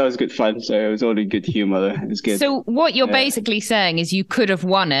that was good fun. So it was all in good humour. It was good. So what you're basically saying is you could have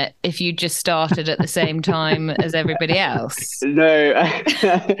won it if you just started at the same time as everybody else. No,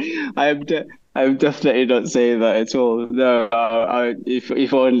 I'm definitely not saying that at all. No,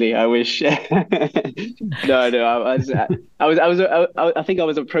 if only. I wish. No. I think I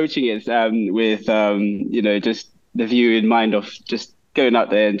was approaching it with just the view in mind of just going out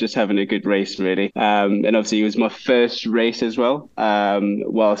there and just having a good race, really. And obviously it was my first race as well,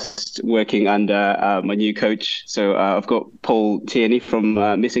 whilst working under my new coach. So I've got Paul Tierney from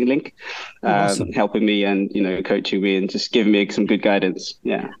Missing Link, awesome. helping me and, coaching me and just giving me some good guidance.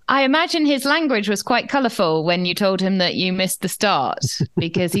 Yeah. I imagine his language was quite colourful when you told him that you missed the start,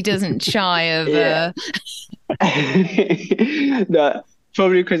 because he doesn't shy of... No,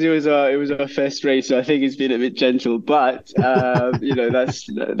 probably because it was our first race, so I think it's been a bit gentle. But that's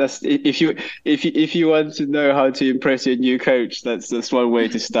if you want to know how to impress your new coach, that's one way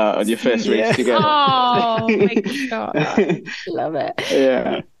to start on your first race together. Oh my God, love it.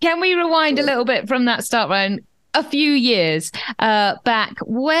 Yeah. Can we rewind a little bit from that start round? A few years back,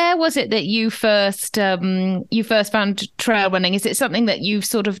 where was it that you first found trail running? Is it something that you've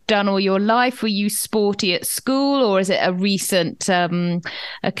sort of done all your life? Were you sporty at school, or is it a recent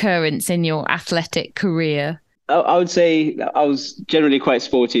occurrence in your athletic career? I would say I was generally quite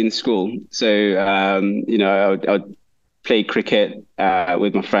sporty in school. So, I would play cricket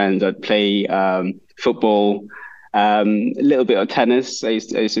with my friends. I'd play football. A little bit of tennis. I used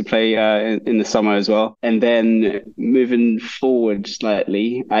to play in the summer as well. And then moving forward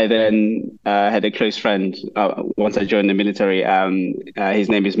slightly, I then had a close friend once I joined the military. His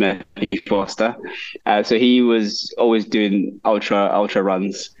name is Matthew Foster. So he was always doing ultra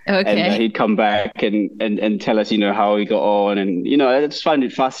runs. Okay. And he'd come back and tell us, how he got on. And, I just found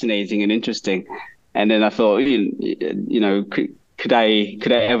it fascinating and interesting. And then I thought, could I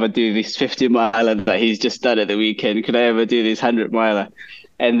ever do this 50-miler that he's just done at the weekend? Could I ever do this 100-miler?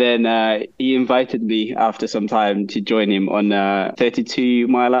 And then he invited me after some time to join him on a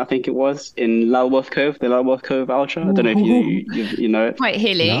 32-miler, I think it was, in Lulworth Cove, the Lulworth Cove Ultra. I don't know if you know it. Quite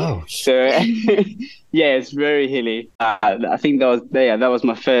hilly. No. So yeah, it's very hilly. I think that was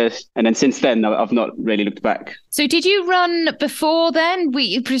my first. And then since then, I've not really looked back. So did you run before then?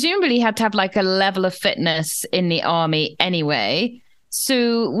 We presumably had to have like a level of fitness in the army anyway.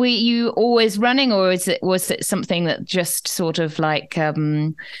 So were you always running, or was it something that just sort of like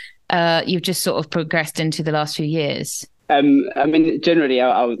you've just sort of progressed into the last few years? I mean, generally,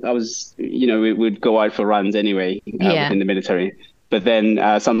 I was, we would go out for runs anyway within the military. But then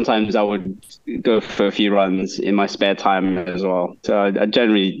sometimes I would go for a few runs in my spare time as well. So I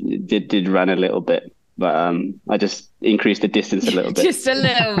generally did run a little bit. But I just increased the distance a little bit. Just a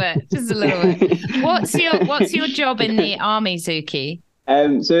little bit. What's your job in the army, Zukie?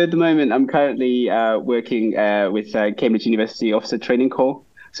 So at the moment, I'm currently working with Cambridge University Officer Training Corps.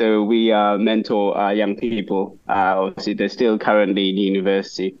 So we mentor young people. Obviously, they're still currently in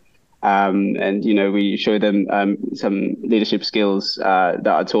university. And, we show them some leadership skills that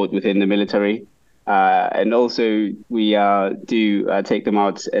are taught within the military. And also we do take them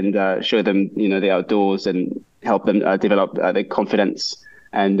out and show them, the outdoors and help them develop their confidence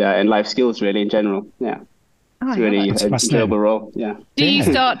and life skills really in general. Yeah. It's really an enjoyable role. Yeah. Do you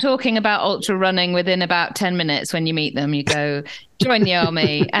start talking about ultra running within about 10 minutes when you meet them? You go, join the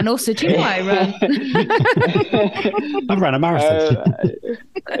army. And also, do you know I run? I ran a marathon.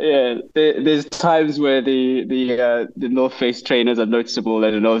 There's times where the North Face trainers are noticeable,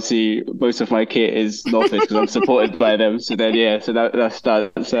 and obviously most of my kit is North Face because I'm supported by them. So then, that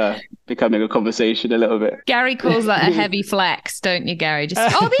starts becoming a conversation a little bit. Gary calls that a heavy flex, don't you, Gary? Just,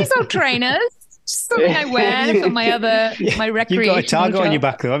 these are trainers. Something I wear for my recreation. You've got a target on your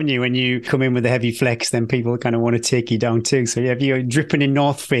back, though, haven't you? When you come in with a heavy flex, then people kind of want to take you down too. So if you're dripping in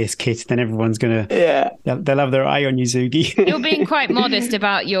North Face kit, then everyone's gonna they'll have their eye on you, Zukie. You're being quite modest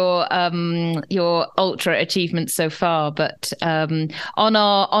about your ultra achievements so far, but on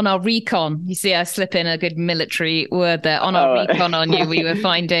our recon, you see, I slip in a good military word there. On our recon on you, we were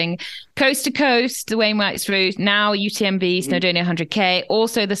finding coast to coast, the Wainwrights route, now UTMB Snowdonia 100K,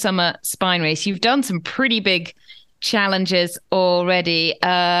 also the summer spine race. You've done some pretty big challenges already.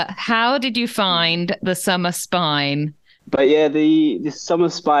 How did you find the summer spine? But yeah, the summer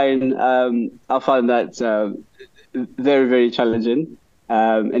spine, I found that very, very challenging.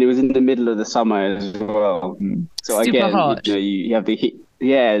 And it was in the middle of the summer as well. So super again, hot. You have the heat.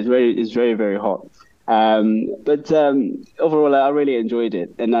 Yeah, it's very, very hot. But overall, I really enjoyed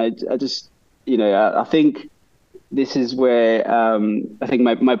it. And I just, I think this is where I think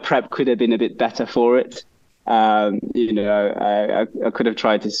my prep could have been a bit better for it. I could have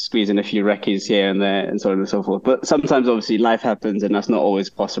tried to squeeze in a few recce's here and there and so on and so forth. But sometimes, obviously, life happens and that's not always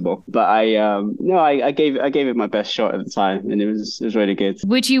possible. But I gave it my best shot at the time, and it was really good.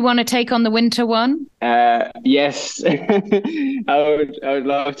 Would you want to take on the winter one? Yes, I would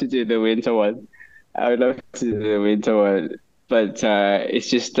love to do the winter one. I would love to do the winter one. But it's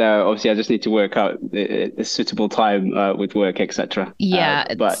just obviously I just need to work out a suitable time with work, etc.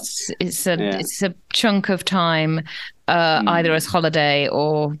 Yeah, but it's a chunk of time, either as holiday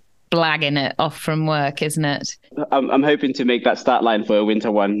or blagging it off from work, isn't it? I'm hoping to make that start line for a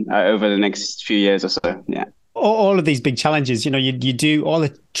winter one over the next few years or so. Yeah. All of these big challenges, you do all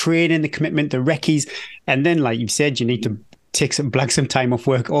the training, the commitment, the recce's, and then, like you said, you need to blag some time off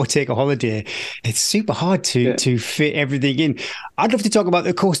work or take a holiday. It's super hard to fit everything in. I'd love to talk about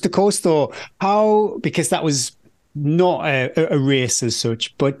the coast to coast though. Because that was not a race as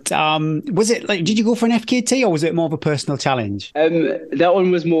such, but was it like, did you go for an FKT or was it more of a personal challenge? That one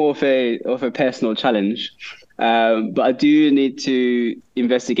was more of a personal challenge. But I do need to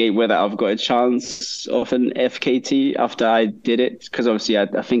investigate whether I've got a chance of an FKT after I did it, because obviously I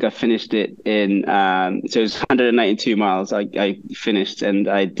think I finished it in so it was 192 miles I finished, and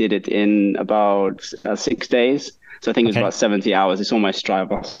I did it in about 6 days. So I think it's about 70 hours. It's on my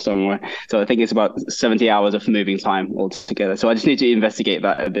Strava somewhere. So I think it's about 70 hours of moving time altogether. So I just need to investigate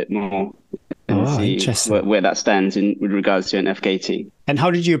that a bit more and see where that stands with regards to an FKT. And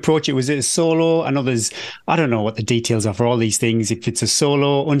how did you approach it? Was it a solo? I know I don't know what the details are for all these things. If it's a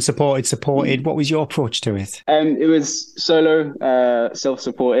solo, unsupported, supported, what was your approach to it? It was solo,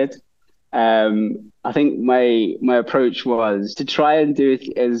 self-supported. I think my approach was to try and do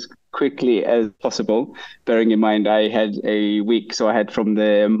it as quickly as possible, bearing in mind I had a week, so I had from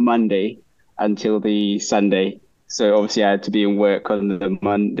the Monday until the Sunday. So obviously I had to be in work on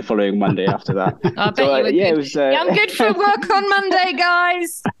the following Monday after that. I bet you were good. It was, I'm good for work on Monday,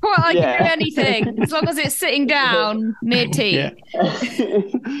 guys. Well, I can do anything as long as it's sitting down near tea.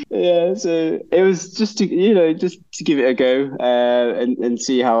 Yeah. So it was just to give it a go and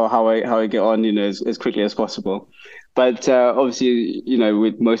see how I get on, as quickly as possible. But obviously,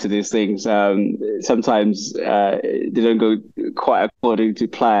 with most of these things, sometimes they don't go quite according to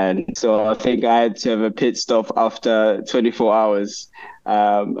plan. So I think I had to have a pit stop after 24 hours.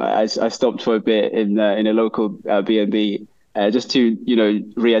 I stopped for a bit in a local B&B just to,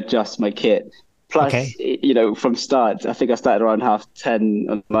 readjust my kit. Plus, from start, I think I started around 10:30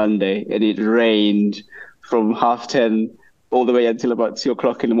 on Monday, and it rained from 10:30 all the way until about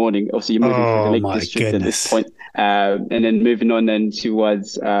 2:00 in the morning. Obviously, you're moving through the Lake District at this point. And then moving on then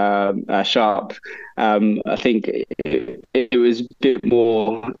towards Sharp. I think it was a bit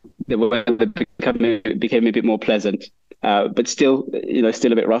more, the weather became a bit more pleasant, but still a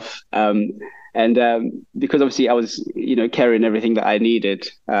bit rough. And because obviously I was, carrying everything that I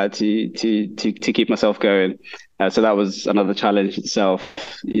needed to keep myself going. So that was another challenge itself.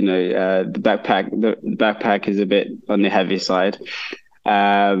 The backpack is a bit on the heavy side.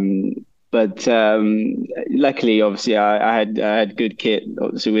 But luckily, obviously, I had good kit,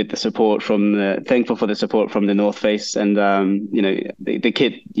 obviously, with the support thankful for the support from the North Face, and the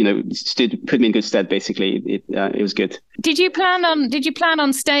kit put me in good stead. Basically, it was good. Did you plan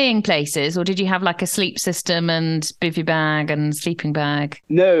on staying places, or did you have like a sleep system and bivy bag and sleeping bag?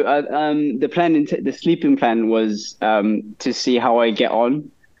 No, the sleeping plan was to see how I get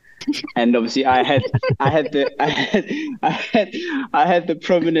on. And obviously, I had the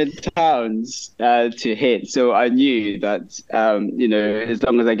prominent towns to hit, so I knew that as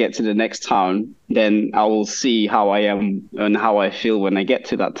long as I get to the next town, then I will see how I am and how I feel when I get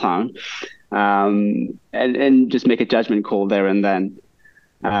to that town, and just make a judgment call there and then.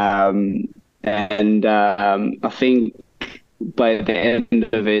 I think by the end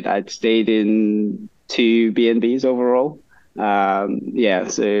of it, I'd stayed in 2 B&Bs overall. So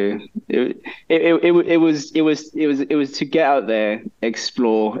it was to get out there,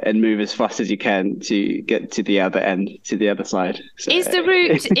 explore, and move as fast as you can to get to the other end, to the other side. So, is the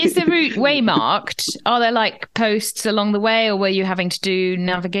route waymarked? Are there like posts along the way, or were you having to do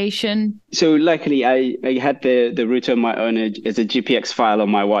navigation? So luckily, I had the route on my own as a GPX file on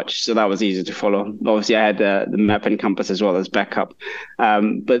my watch, so that was easy to follow. Obviously, I had the map and compass as well as backup.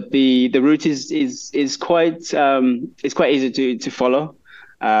 But the route is quite easy to follow.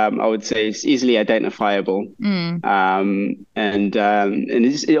 I would say it's easily identifiable. And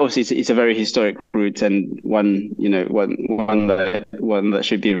obviously it's a very historic route, and one that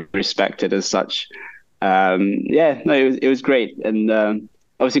should be respected as such. It was great. And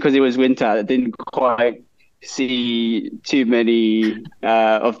obviously, because it was winter, I didn't quite see too many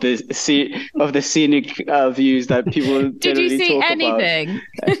of the scenic views that people Did you generally see talk anything?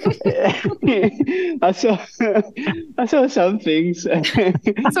 I saw some things. I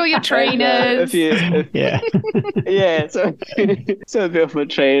saw your trainers. Yeah. So a bit of my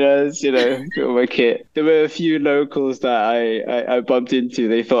trainers, a bit of my kit. There were a few locals that I bumped into.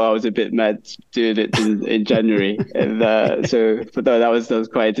 They thought I was a bit mad doing it in January, and but no, that was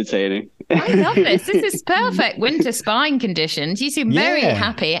quite entertaining. I love this. This is perfect winter spine conditions. You seem very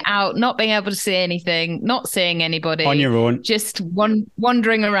happy out, not being able to see anything, not seeing anybody. On your own. Just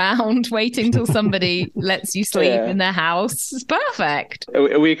wandering around, waiting till somebody lets you sleep in their house. It's perfect.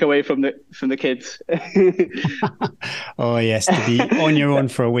 A week away from the kids. Oh, yes. To be on your own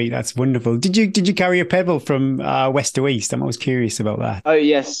for a week. That's wonderful. Did you carry a pebble from west to east? I'm always curious about that. Oh,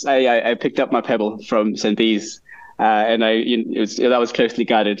 yes. I picked up my pebble from St. Bees. And that was closely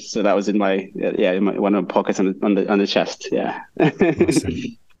guarded, so that was in my one of the pockets on the chest. Yeah,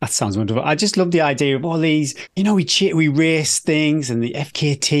 awesome. That sounds wonderful. I just love the idea of all these. We race things and the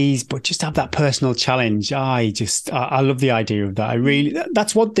FKTs, but just have that personal challenge. I love the idea of that.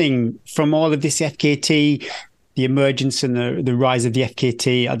 That's one thing from all of this FKT. The emergence and the rise of the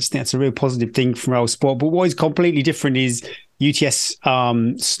FKT, I just think that's a real positive thing for our sport. But what is completely different is UTS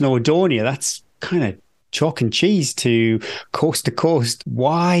Snowdonia. That's kind of chalk and cheese to coast.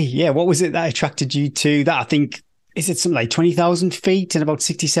 Why? Yeah, what was it that attracted you to that? I think, is it something like 20,000 feet and about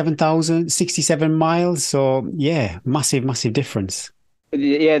 67 miles? So yeah, massive difference.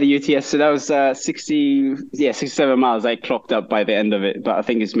 Yeah, the UTS. So that was 67 miles I clocked up by the end of it, but I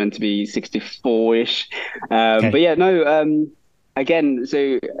think it's meant to be 64-ish. Okay. But yeah, no, again,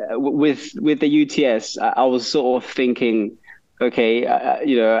 so with the UTS, I was sort of thinking, okay,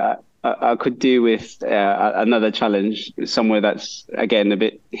 I could do with another challenge somewhere that's, again, a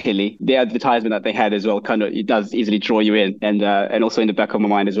bit hilly. The advertisement that they had as well, it does easily draw you in. And also in the back of my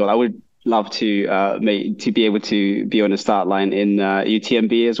mind as well, I would love to be able to be on the start line in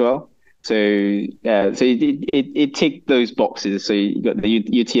UTMB as well. So it ticked those boxes. So you got the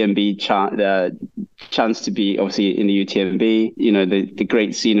UTMB chance to be obviously in the UTMB. The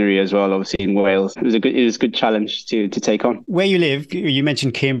great scenery as well, obviously in Wales. It was a good challenge to take on. Where you live, you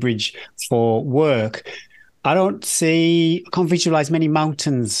mentioned Cambridge for work. I can't visualize many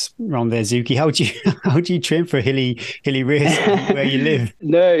mountains around there, Zukie. How do you train for a hilly race where you live?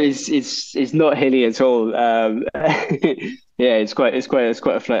 No, it's not hilly at all. Yeah, it's quite a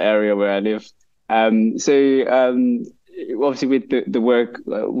flat area where I live. Obviously with the work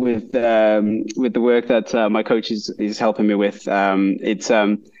that my coach is helping me with,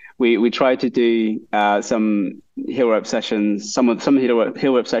 we try to do some hill rope sessions. Some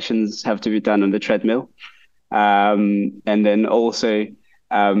hill rope sessions have to be done on the treadmill, and then also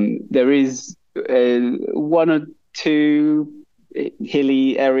there is one or two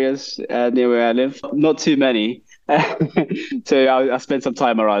hilly areas near where I live. Not too many. So I spent some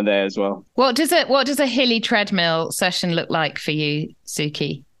time around there as well. What does a hilly treadmill session look like for you,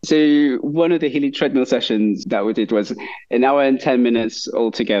 Zukie? So one of the hilly treadmill sessions that we did was an hour and 10 minutes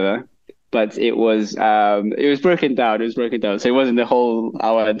altogether, but it was broken down. So it wasn't the whole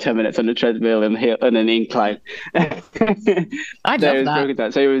hour and 10 minutes on the treadmill and on an incline. I love that. Broken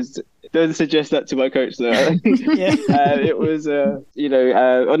down. So it was. Don't suggest that to my coach, though. It was,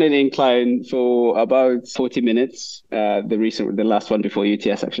 on an incline for about 40 minutes. The last one before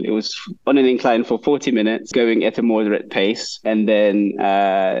UTS, actually, it was on an incline for 40 minutes, going at a moderate pace, and then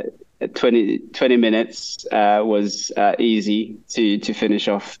 20 minutes was easy to finish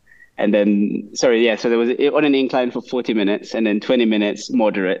off. And then, so there was on an incline for 40 minutes, and then 20 minutes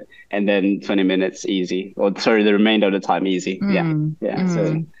moderate, and then 20 minutes easy. The remainder of the time easy.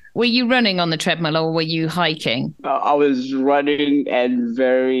 So. Were you running on the treadmill or were you hiking? I was running and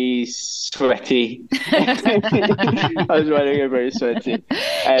very sweaty. And,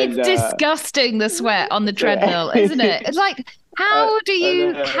 it's disgusting, the sweat on the treadmill, isn't it? It's like, how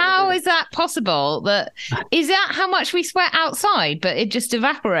is that possible? Is that how much we sweat outside, but it just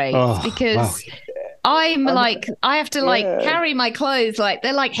evaporates? Because wow. I have to carry my clothes,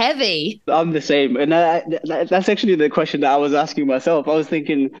 they're heavy. I'm the same. And that's actually the question that I was asking myself. I was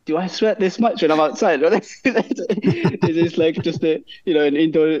thinking, do I sweat this much when I'm outside? Is this just an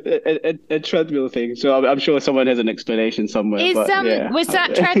indoor a treadmill thing? So I'm sure someone has an explanation somewhere. Was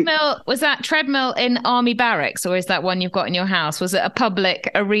that treadmill in army barracks, or is that one you've got in your house? Was it a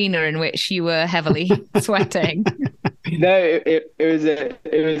public arena in which you were heavily sweating? No, it was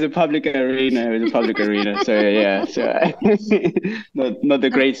a public arena. It was a public arena. So yeah, so not the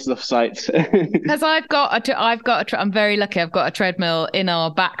greatest of sights. Because I'm very lucky. I've got a treadmill in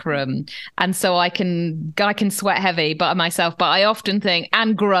our back room, and so I can sweat heavy by myself. But I often think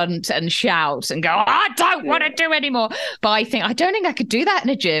and grunt and shout and go, I don't want to do anymore. But I don't think I could do that in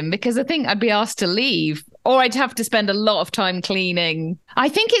a gym, because I think I'd be asked to leave, or I'd have to spend a lot of time cleaning. I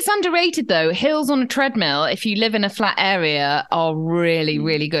think it's underrated though. Hills on a treadmill, if you live in a flat area, are really,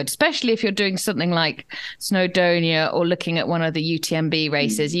 really good, especially if you're doing something like Snowdonia or looking at one of the UTMB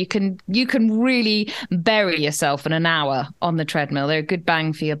races. You can really bury yourself in an hour on the treadmill. They're a good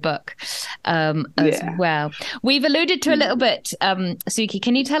bang for your buck as well. We've alluded to a little bit, Zukie,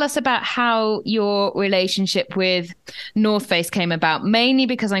 can you tell us about how your relationship with North Face came about? Mainly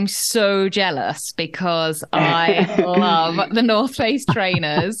because I'm so jealous, because I love the North Face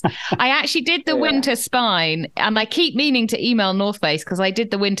trainers. I actually did the winter spine, and I keep meaning to email North Face, because I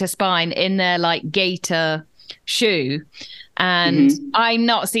did the winter spine in their like gator shoe, and I'm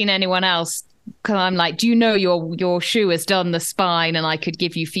not seen anyone else, because I'm like, do you know your shoe has done the spine, and I could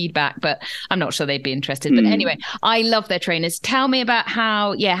give you feedback, but I'm not sure they'd be interested. But anyway, I love their trainers. Tell me about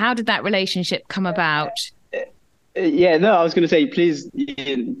how did that relationship come about? Yeah, no, I was going to say, please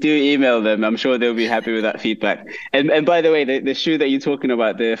do email them. I'm sure they'll be happy with that feedback. And by the way, the shoe that you're talking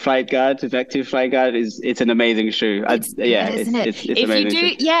about, the Flight Guard, Vective Flight Guard, it's an amazing shoe. It's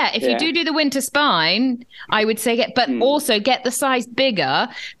amazing. If you do the winter spine, I would say also get the size bigger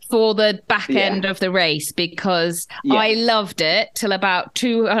for the back end of the race, because I loved it till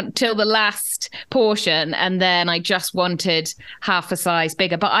the last portion, and then I just wanted half a size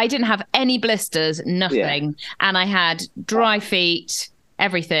bigger. But I didn't have any blisters, nothing, and I had dry feet,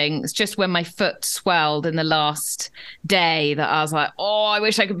 everything. It's just when my foot swelled in the last day that I was like, oh, I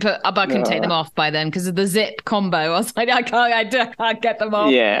wish I could I couldn't take them off by then because of the zip combo. I was like, I can't get them off.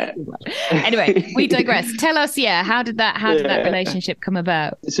 Yeah. Anyway, we digress. Tell us, how did that relationship come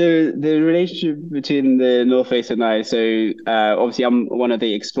about? So the relationship between the North Face and I, so obviously I'm one of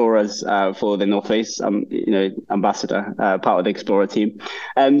the explorers for the North Face. I'm, ambassador, part of the explorer team.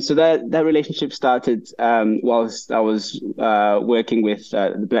 So that relationship started whilst I was working with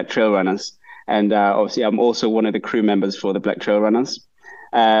the Black Trail Runners, and obviously I'm also one of the crew members for the Black Trail Runners.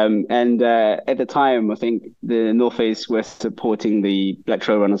 And at the time, I think the North Face were supporting the Black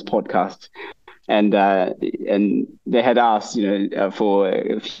Trail Runners podcast, and they had asked, for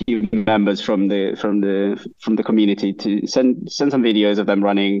a few members from the community to send some videos of them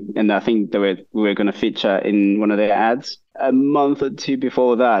running, and I think we were going to feature in one of their ads. A month or two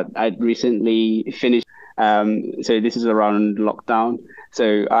before that, I'd recently finished. So this is around lockdown.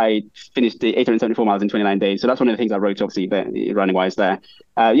 So I finished the 874 miles in 29 days. So that's one of the things I wrote, obviously, running wise there.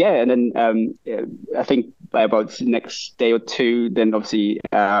 And then I think by about the next day or two, then obviously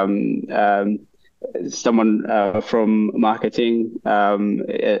someone from marketing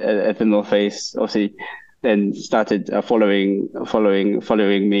at the North Face, obviously, then started following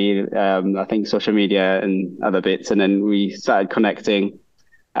me. I think social media and other bits, and then we started connecting.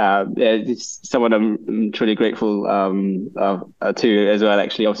 It's someone I'm truly grateful to as well,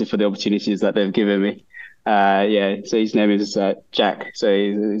 actually, obviously, for the opportunities that they've given me. So his name is Jack. So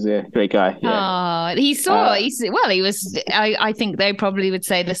he's a great guy. Yeah. He was. I think they probably would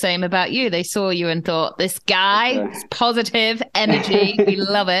say the same about you. They saw you and thought, this guy, positive energy. We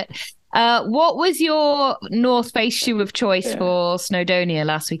love it. What was your North Face shoe of choice for Snowdonia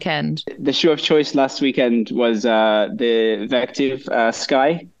last weekend? The shoe of choice last weekend was the Vective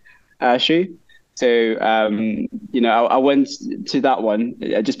Sky shoe. So, I went to that one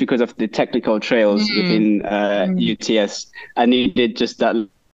just because of the technical trails within UTS. I needed just that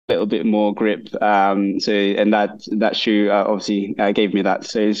little bit more grip. And that shoe obviously gave me that.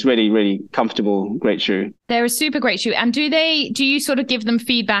 So it's really, really comfortable, great shoe. They're a super great shoe. And do you sort of give them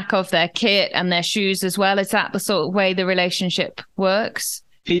feedback of their kit and their shoes as well? Is that the sort of way the relationship works?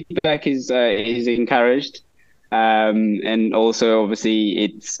 Feedback is encouraged. And also obviously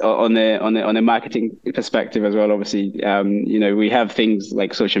it's on a marketing perspective as well. Obviously, we have things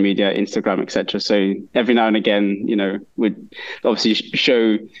like social media, Instagram, etc. So every now and again, we'd obviously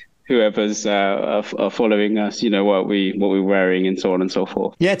show whoever's following us, what we're wearing and so on and so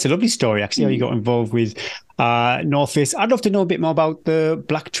forth. Yeah, it's a lovely story, actually, how you got involved with North Face. I'd love to know a bit more about the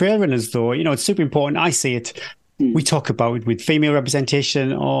Black Trail Runners, though. It's super important. I see it. We talk about it with female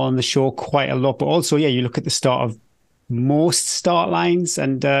representation on the show quite a lot, but also, you look at the start of most start lines,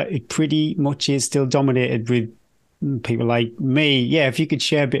 and it pretty much is still dominated with people like me. Yeah, if you could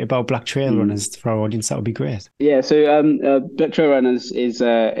share a bit about Black Trail Runners for our audience, that would be great. Yeah, so Black Trail Runners is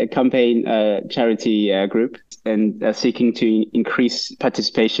a campaign charity group and seeking to increase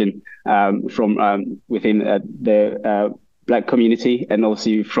participation from within the Black community and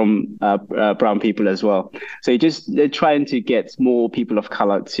also from brown people as well. So they're trying to get more people of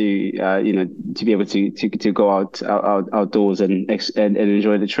color to to be able to go outdoors and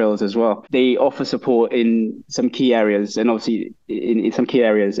enjoy the trails as well. They offer support in some key areas and obviously in some key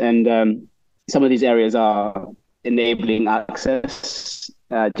areas, and some of these areas are enabling access,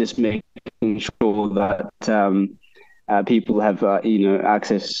 just making sure that people have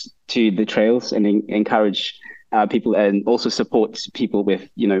access to the trails and encourage people, and also support people with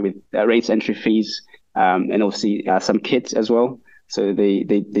race entry fees, and also some kits as well. So they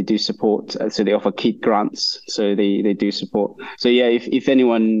do support. So they offer kit grants. So they do support. So yeah, if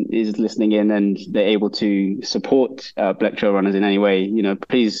anyone is listening in and they're able to support Black Trail Runners in any way,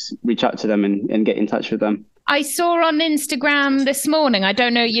 please reach out to them and get in touch with them. I saw on Instagram this morning, I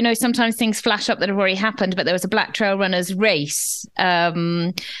don't know, sometimes things flash up that have already happened, but there was a Black Trail Runners race.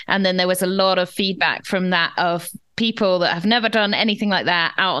 And then there was a lot of feedback from that of people that have never done anything like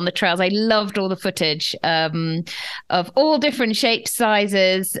that out on the trails. I loved all the footage of all different shapes,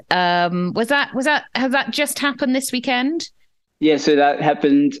 sizes. Has that just happened this weekend? Yeah, so that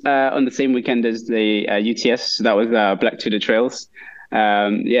happened on the same weekend as the UTS. So that was Black to the Trails.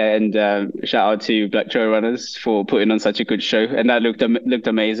 And shout out to Black Trail Runners for putting on such a good show, and that looked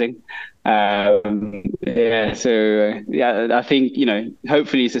amazing. I think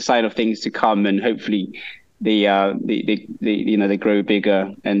hopefully it's a sign of things to come, and hopefully they grow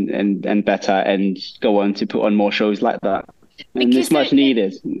bigger and better and go on to put on more shows like that. And it's much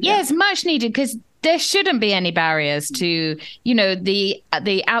needed. Yeah, it's much needed because there shouldn't be any barriers to,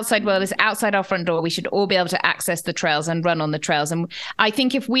 the outside world is outside our front door. We should all be able to access the trails and run on the trails. And I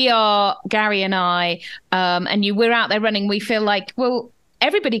think if we are, Gary and I, we're out there running, we feel like, well,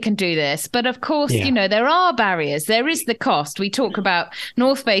 everybody can do this. But of course, there are barriers. There is the cost. We talk about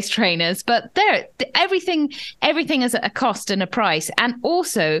North Face trainers, but everything is at a cost and a price. And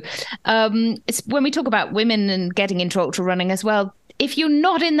also, it's when we talk about women and getting into ultra running as well, if you're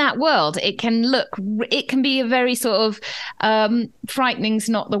not in that world, it can be a very sort of frightening's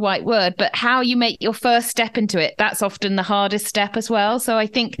not the right word, but how you make your first step into it, that's often the hardest step as well. So I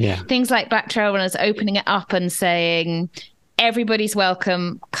think things like Black Trail Runners opening it up and saying, everybody's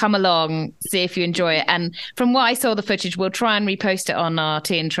welcome, come along, see if you enjoy it. And from what I saw the footage, we'll try and repost it on our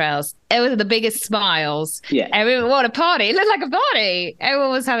Tea and Trails. It was the biggest smiles. Yeah. What a party. It looked like a party.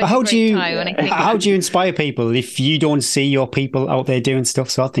 Everyone was having a great time. How do you inspire people if you don't see your people out there doing stuff?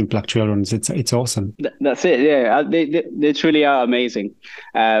 So I think Black Trail Runners, it's awesome. That's it. Yeah, they truly are amazing.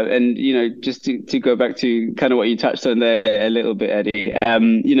 And, just to go back to kind of what you touched on there a little bit, Eddie,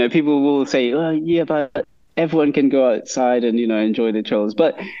 people will say, oh, yeah, but everyone can go outside and, enjoy the trails.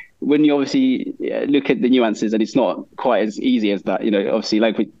 But when you obviously look at the nuances, and it's not quite as easy as that, obviously,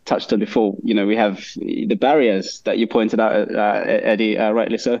 like we touched on before, we have the barriers that you pointed out, Eddie,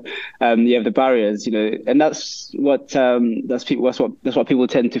 rightly so. You have the barriers, and that's what what people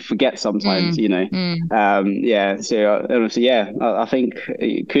tend to forget sometimes, So honestly, I think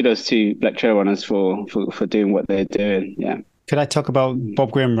kudos to Black Trail Runners for doing what they're doing. Yeah. Could I talk about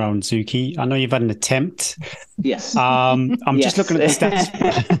Bob Graham round, Zukie? I know you've had an attempt. Yes. I'm just looking at the stats.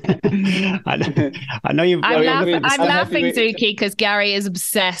 I know you've. I'm laughing, Zukie, because Gary is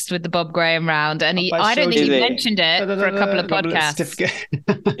obsessed with the Bob Graham round, and I don't think he mentioned it for a couple of podcasts.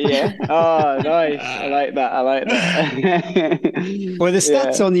 Yeah. Oh, nice. I like that. Well, the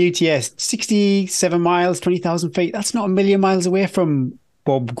stats on the UTS: 67 miles, 20,000 feet. That's not a million miles away from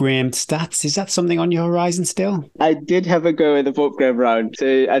Bob Graham stats. Is that something on your horizon still? I did have a go at the Bob Graham round.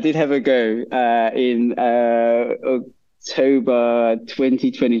 So I did have a go in October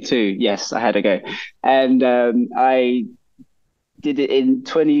 2022. Yes, I had a go. And I did it in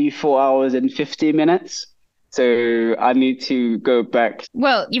 24 hours and 50 minutes. So I need to go back.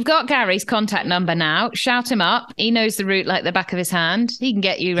 Well, you've got Gary's contact number now. Shout him up. He knows the route like the back of his hand. He can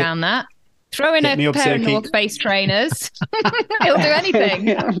get you around that. Throw in a pair of North Face trainers. He'll do anything.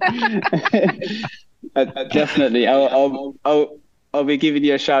 Definitely. I'll be giving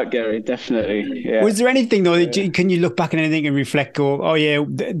you a shout, Gary. Definitely. Yeah. Was there anything though? Can you look back on anything and reflect? Go, oh yeah,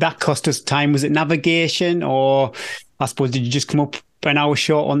 that cost us time. Was it navigation, or I suppose did you just come up an hour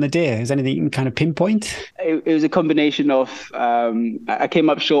short on the day? Is there anything you can kind of pinpoint? It was a combination of I came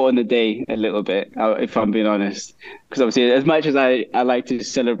up short on the day a little bit, if I'm being honest, because obviously as much as I like to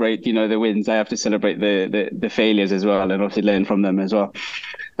celebrate the wins, I have to celebrate the failures as well, and obviously learn from them as well.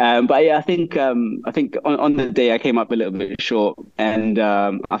 But yeah, I think on the day I came up a little bit short, and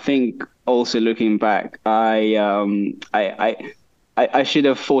I think also looking back, I should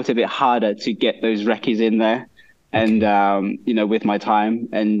have fought a bit harder to get those recce's in there, and with my time,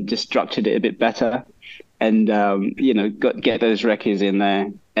 and just structured it a bit better, and get those recce's in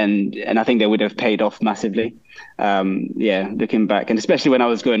there, and I think they would have paid off massively. Looking back, and especially when I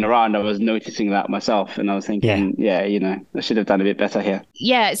was going around, I was noticing that myself, and I was thinking, I should have done a bit better here.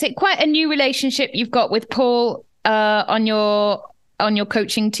 Yeah, it's quite a new relationship you've got with Paul on your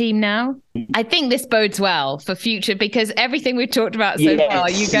coaching team now. I think this bodes well for future, because everything we've talked about so far,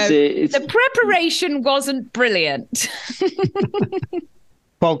 you go, the preparation wasn't brilliant.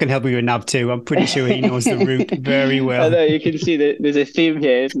 Paul can help you with nav too. I'm pretty sure he knows the route very well. I know, you can see that there's a theme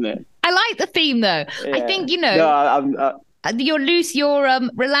here, isn't it? I like the theme though. Yeah. I think, your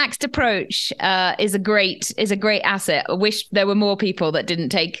relaxed approach is a great asset. I wish there were more people that didn't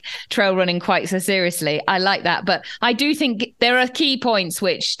take trail running quite so seriously. I like that, but I do think there are key points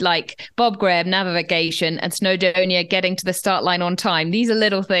which, like Bob Graham, navigation, and Snowdonia getting to the start line on time. These are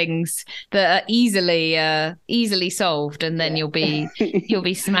little things that are easily solved, and then you'll be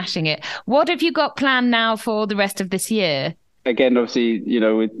smashing it. What have you got planned now for the rest of this year? Again, obviously,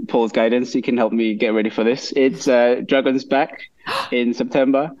 with Paul's guidance, he can help me get ready for this. It's Dragon's Back in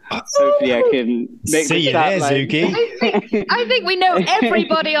September. Hopefully I can make See the you start there, line. Zukie. I think we know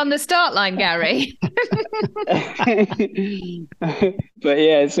everybody on the start line, Gary. But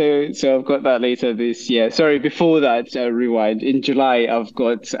yeah, so I've got that later this year. Sorry, before that, rewind. In July, I've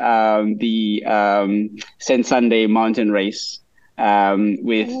got the Sen Sunday mountain race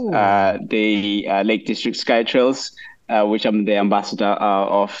with the Lake District Sky Trails, which I'm the ambassador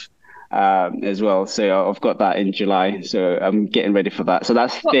of as well. So I've got that in July. So I'm getting ready for that. So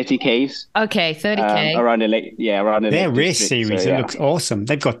that's 30 Ks. Okay, 30K. Around the lake. Yeah, around the Their Lake race District. series, it looks awesome.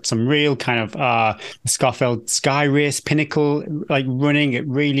 They've got some real kind of Scafell Sky Race, Pinnacle, like running it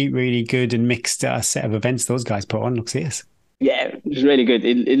really, really good and mixed set of events those guys put on. Looks yes. Yeah, it's really good.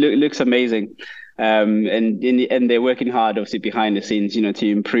 It looks amazing. And in the end, they're working hard, obviously, behind the scenes, to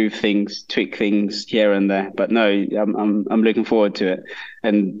improve things, tweak things here and there. But no, I'm looking forward to it,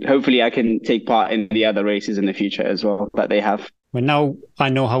 and hopefully, I can take part in the other races in the future as well that they have. Well, now I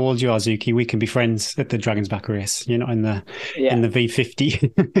know how old you are, Zukie. We can be friends at the Dragon's Back race. You're not in the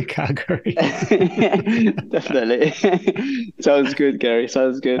V50 category. Definitely. Sounds good, Gary.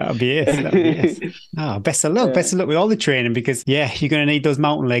 Sounds good. That'll be it. Best of luck. Yeah. Best of luck with all the training, because you're going to need those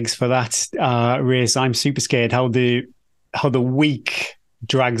mountain legs for that race. I'm super scared how the week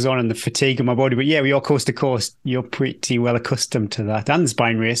drags on and the fatigue of my body. But yeah, we are coast to coast. You're pretty well accustomed to that. And the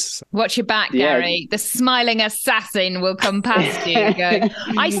spine race. Watch your back, Gary. The smiling assassin will come past you and go,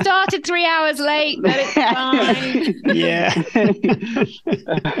 I started 3 hours late, but it's fine. Yeah.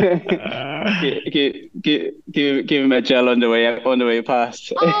 Give him a gel on the way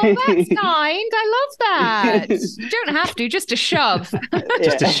past. Oh, that's kind. I love that. You don't have to, just a shove.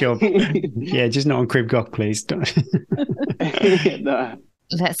 Just a shove. Yeah, just not on Crib Gock, please. No.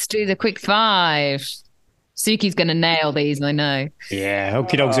 Let's do the quick five. Zukie's going to nail these, I know. Yeah,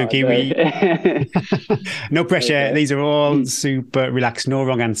 okie doke, Zukie. No pressure. Okay. These are all super relaxed. No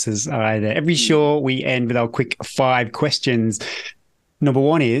wrong answers are either. Every show we end with our quick 5 questions. Number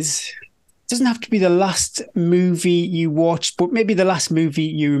 1 is, it doesn't have to be the last movie you watched, but maybe the last movie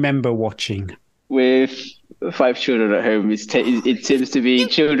you remember watching. With 5 children at home, it seems to be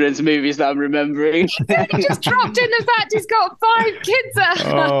children's movies that I'm remembering. He just dropped in the fact he's got 5 kids at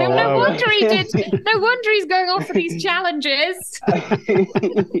home. No wonder he's going off for these challenges.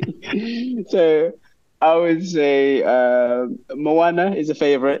 So I would say Moana is a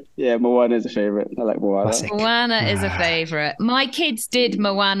favorite. Yeah, Moana is a favorite. I like Moana. Classic. Moana is a favorite. My kids did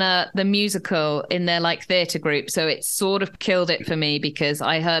Moana the musical in their theatre group, so it sort of killed it for me because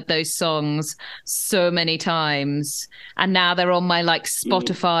I heard those songs so many times, and now they're on my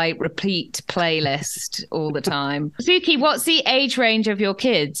Spotify repeat playlist all the time. Zukie, what's the age range of your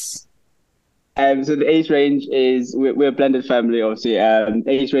kids? So the age range is, we're a blended family, obviously.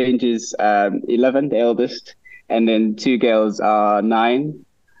 Age range is 11, the eldest, and then 2 girls are 9,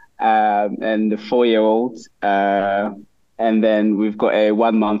 and the 4-year-old, and then we've got a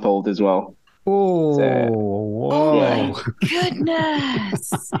 1-month-old as well. Oh, my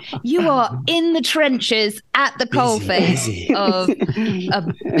goodness. You are in the trenches at the coalface of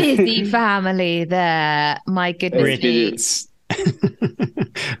a busy family there. My goodness.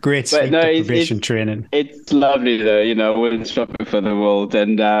 Great preparation training. It's lovely though, we're shopping for the world,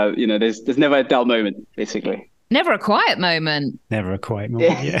 and there's never a dull moment, basically. Never a quiet moment. Never a quiet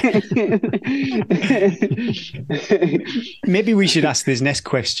moment, yeah. Maybe we should ask this next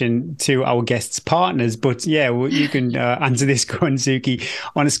question to our guests' partners, but yeah, well, you can answer this one, Zukie.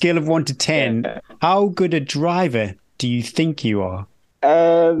 On a scale of 1 to 10, how good a driver do you think you are?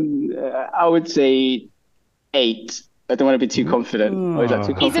 I would say 8. I don't want to be too confident. Or is that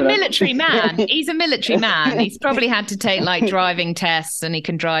too confident? He's a military man. He's a military man. He's probably had to take like driving tests, and he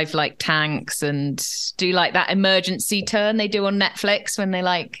can drive like tanks and do like that emergency turn they do on Netflix when they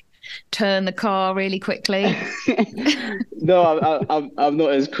like turn the car really quickly. No, I'm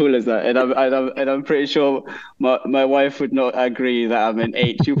not as cool as that, and I'm pretty sure my wife would not agree that I'm an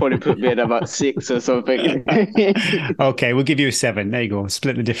 8. She'll probably put me at about 6 or something. Okay, we'll give you a 7. There you go.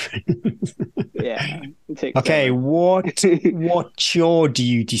 Split the difference. Yeah. Okay, 7. What chore do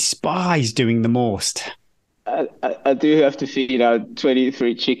you despise doing the most? I do have to feed out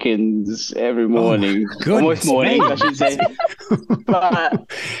 23 chickens every morning. Almost morning, I should say. but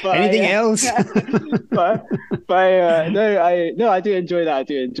anything else? No, I do enjoy that.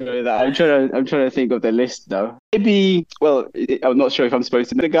 I'm trying to think of the list now. Maybe, well, I'm not sure if I'm supposed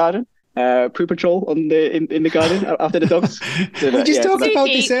to be in the garden. Poo patrol in the garden after the dogs. We just talked about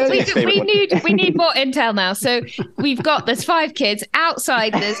this earlier. We need more intel now. So there's 5 kids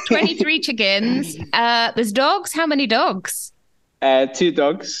outside. There's 23 chickens. There's dogs. How many dogs? 2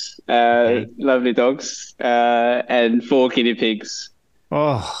 dogs. Lovely dogs. And 4 guinea pigs.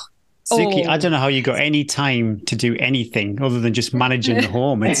 Oh. Zukie, I don't know how you got any time to do anything other than just managing the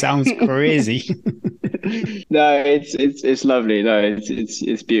home. It sounds crazy. No, it's lovely. No,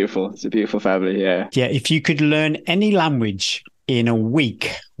 it's beautiful. It's a beautiful family. Yeah. Yeah. If you could learn any language in a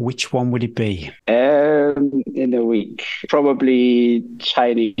week, which one would it be? In a week, probably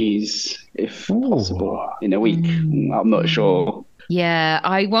Chinese, if possible. In a week, I'm not sure. Yeah,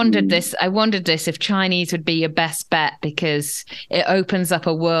 I wondered this if Chinese would be your best bet, because it opens up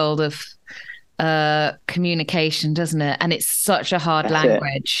a world of communication, doesn't it? And it's such a hard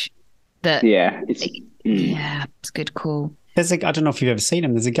language that it's a good call. There's I don't know if you've ever seen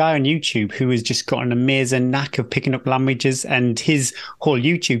him. There's a guy on YouTube who has just got an amazing knack of picking up languages, and his whole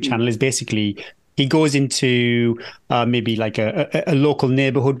YouTube channel is basically he goes into maybe like a local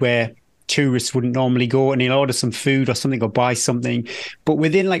neighborhood where tourists wouldn't normally go, and he'll order some food or something or buy something, but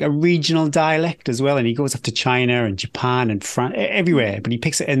within like a regional dialect as well. And he goes up to China and Japan and France, everywhere, but he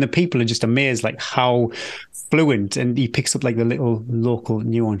picks it, and the people are just amazed like how fluent, and he picks up like the little local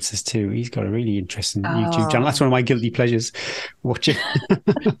nuances too. He's got a really interesting YouTube channel. That's one of my guilty pleasures, watching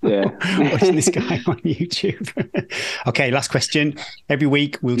watching this guy on YouTube. Okay, last question. Every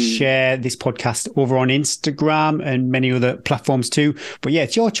week we'll share this podcast over on Instagram and many other platforms too, but yeah,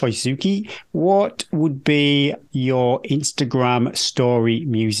 it's your choice, Zukie. What would be your Instagram story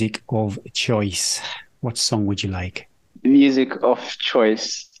music of choice? What song would you like? Music of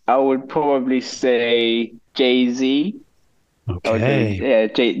choice, I would probably say Jay-Z. Okay.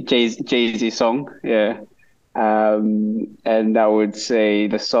 Jay-Z song. Yeah. And I would say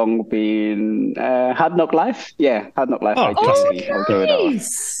the song being Hard Knock Life. Yeah, Hard Knock Life. Oh, nice. I'll go with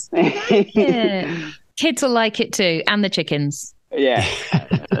that. Kids will like it too, and the chickens. Yeah,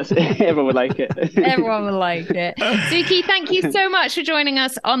 everyone would like it. Everyone would like it. Zukie, thank you so much for joining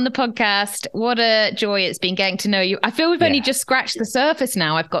us on the podcast. What a joy it's been getting to know you. I feel we've only just scratched the surface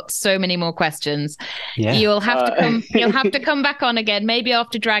now. I've got so many more questions. Yeah. You'll have to come. You'll have to come back on again, maybe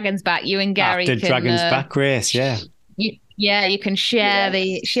after Dragon's Back. You and Gary after Dragon's Back race. Yeah. You can share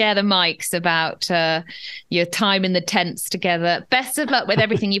the mics about your time in the tents together. Best of luck with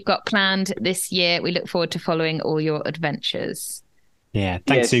everything you've got planned this year. We look forward to following all your adventures. Yeah,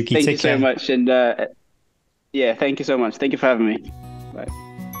 thanks, Zukie. Thank you so much, and thank you so much. Thank you for having me. Bye.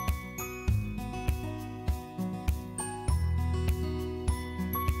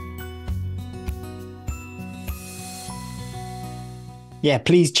 Yeah,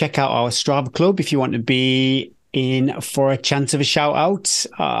 please check out our Strava Club if you want to be in for a chance of a shout out.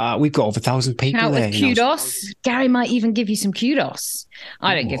 We've got over 1,000 people there. With kudos. Gary might even give you some kudos.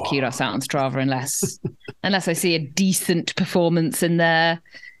 I don't give kudos out on Strava unless I see a decent performance in there.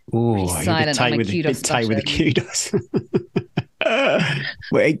 Oh, silent on the kudos. A bit tight with the kudos.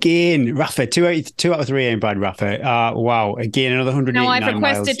 But again, Rafa, 2 out of 3 ain't bad, Rafa. Wow, again, another 189 miles. No, I've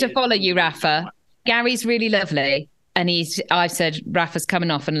requested to follow you, Rafa. Gary's really lovely. And I've said Rafa's coming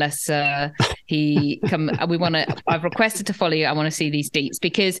off unless he come. I've requested to follow you. I want to see these deets,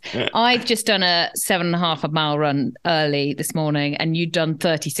 because I've just done a 7.5 mile run early this morning, and you'd done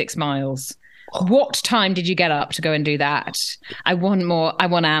 36 miles. What time did you get up to go and do that? I want more. I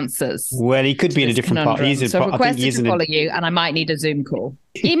want answers. Well, he could be in a different part. So I've requested to follow you, and I might need a Zoom call.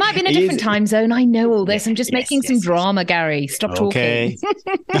 He might be in a different time zone. I know all this. I'm just making some drama, Gary. Stop talking.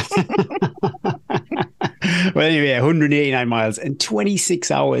 Well, anyway, 189 miles and 26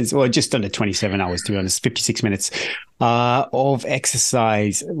 hours, or just under 27 hours, to be honest, 56 minutes of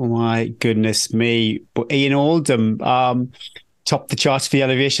exercise. My goodness me. But Ian Oldham topped the charts for the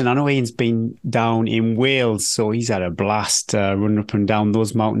elevation. I know Ian's been down in Wales, so he's had a blast running up and down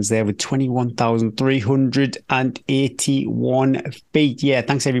those mountains there with 21,381 feet. Yeah,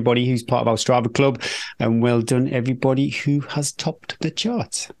 thanks everybody who's part of our Strava club, and well done everybody who has topped the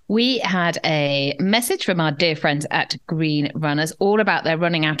charts. We had a message from our dear friends at Green Runners all about their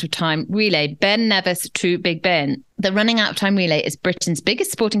running out of time relay. Ben Nevis to Big Ben. The Running Out of Time Relay is Britain's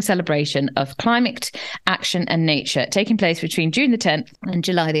biggest sporting celebration of climate action and nature, taking place between June the 10th and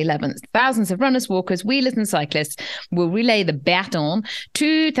July the 11th. Thousands of runners, walkers, wheelers and cyclists will relay the baton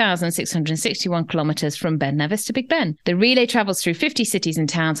 2,661 kilometres from Ben Nevis to Big Ben. The relay travels through 50 cities and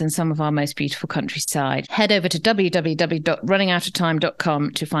towns and some of our most beautiful countryside. Head over to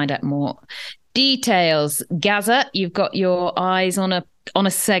www.runningoutaftime.com to find out more details. Gaza, you've got your eyes on a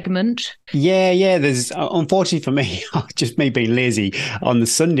segment. Yeah. There's unfortunately for me, just me being lazy, on the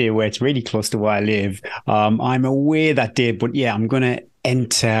Sunday where it's really close to where I live. I'm away that day, but yeah, I'm going to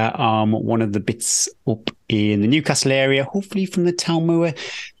enter one of the bits up in the Newcastle area, hopefully from the Town Moor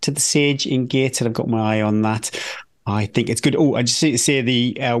to the Sage in Gates. I've got my eye on that. I think it's good. Oh, I just need to say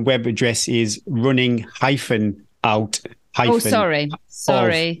the web address is running-out- Oh, sorry.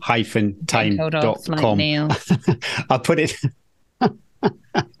 time.com. I'll put it.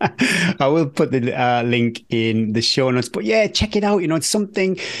 I will put the link in the show notes. But yeah, check it out. You know, it's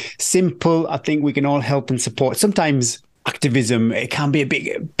something simple. I think we can all help and support. Sometimes activism, it can be a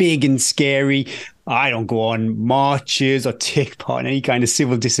big and scary. I don't go on marches or take part in any kind of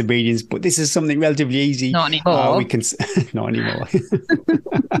civil disobedience, but this is something relatively easy. Not anymore. Not anymore.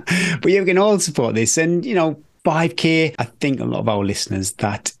 But yeah, we can all support this. And, you know, 5K, I think a lot of our listeners,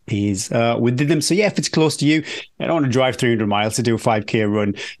 that is within them. So yeah, if it's close to you, I don't want to drive 300 miles to do a 5K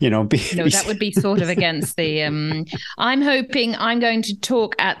run, you know. No, that would be sort of against the... I'm hoping I'm going to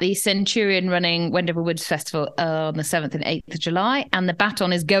talk at the Centurion Running Wendover Woods Festival on the 7th and 8th of July, and the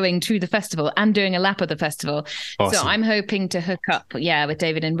baton is going to the festival and doing a lap of the festival. Awesome. So I'm hoping to hook up, with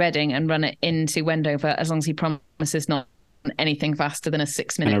David in Reading and run it into Wendover, as long as he promises not anything faster than a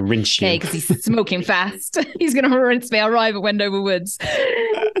 6-minute K, because he's smoking fast. He's going to rinse me. I arrive at Wendover Woods.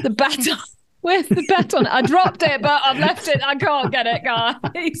 The baton. Where's the baton? I dropped it, but I've left it. I can't get it, guys.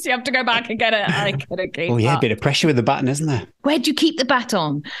 You have to go back and get it. I couldn't keep a bit of pressure with the baton, isn't there? Where'd you keep the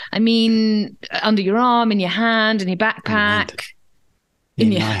baton? I mean, under your arm, in your hand, in your backpack. In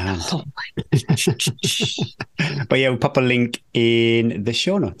my hand. Oh my gosh. But yeah, we'll pop a link in the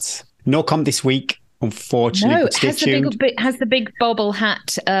show notes. No comp this week, unfortunately. No, has the big bobble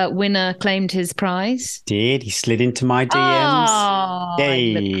hat winner claimed his prize? Did. He slid into my DMs. Oh,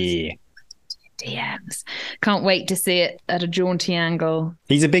 yay. DMs. Can't wait to see it at a jaunty angle.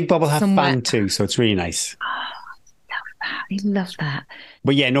 He's a big bobble hat fan too, so it's really nice. I love that.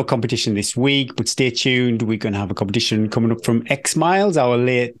 But yeah, no competition this week, but stay tuned. We're going to have a competition coming up from X Miles, our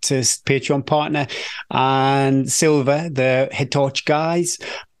latest Patreon partner, and Silver, the Head Torch guys,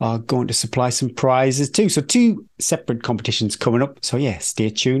 are going to supply some prizes too. So 2 separate competitions coming up. So yeah, stay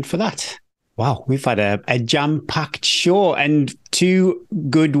tuned for that. Wow, we've had a jam-packed show and 2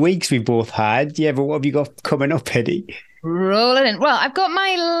 good weeks we've both had. Yeah, but what have you got coming up, Eddie? Rolling in. Well, I've got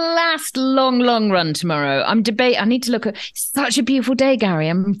my last long run tomorrow. I need to look at such a beautiful day, Gary.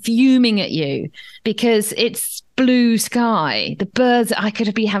 I'm fuming at you because it's blue sky. The birds, I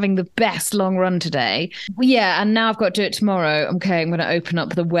could be having the best long run today. Yeah, and now I've got to do it tomorrow. Okay, I'm going to open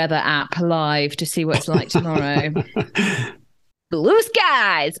up the weather app live to see what it's like tomorrow. Blue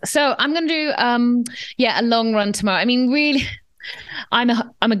skies. So I'm going to do a long run tomorrow. I mean, really, I'm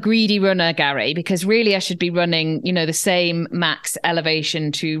a greedy runner, Gary, because really I should be running, the same max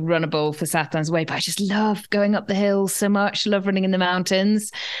elevation to runnable for Southlands Way, but I just love going up the hills so much, love running in the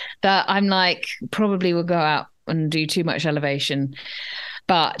mountains, that I'm like, probably will go out and do too much elevation.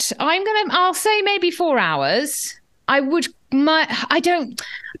 But I'll say maybe 4 hours. I would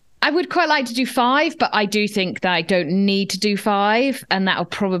quite like to do 5, but I do think that I don't need to do 5, and that'll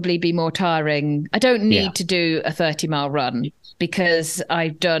probably be more tiring. I don't need to do a 30-mile run because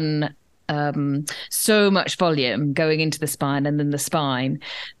I've done so much volume going into the spine and then the spine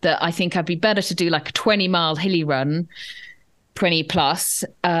that I think I'd be better to do like a 20-mile hilly run, 20 plus,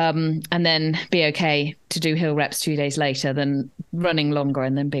 and then be okay to do hill reps 2 days later than running longer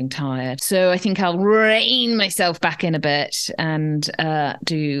and then being tired. So I think I'll rein myself back in a bit and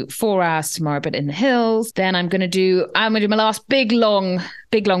do 4 hours tomorrow, but in the hills. Then I'm going to do my last big long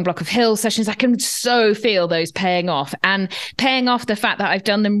block of hill sessions. I can so feel those paying off, and paying off the fact that I've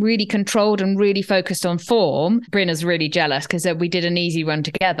done them really controlled and really focused on form. Brynner's really jealous because we did an easy run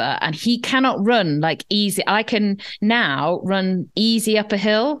together, and he cannot run like easy. I can now run easy up a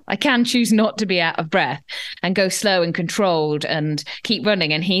hill. I can choose not to be out of breath and go slow and controlled and keep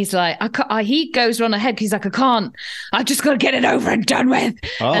running. And he's like, he goes run ahead. He's like, I can't. I've just got to get it over and done with.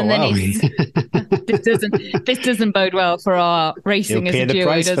 Oh, and then wow. this doesn't bode well for our racing as a duo.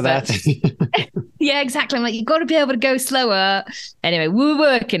 Price for that. Yeah, exactly. I'm like, you've got to be able to go slower. Anyway, we're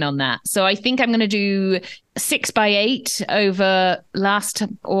working on that. So I think I'm going to do 6x8 over last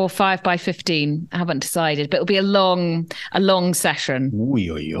or 5x15. I haven't decided, but it'll be a long session. Oy,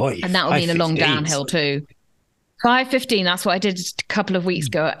 oy, oy. And that will mean a long downhill too. 5:15. That's what I did a couple of weeks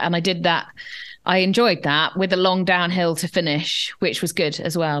ago, and I did that. I enjoyed that with a long downhill to finish, which was good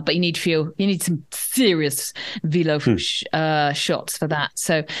as well. But you need fuel. You need some serious velo shots for that.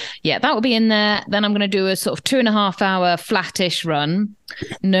 So yeah, that will be in there. Then I'm going to do a sort of 2.5 hour flattish run.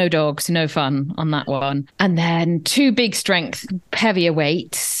 No dogs, no fun on that one. And then 2 big strength, heavier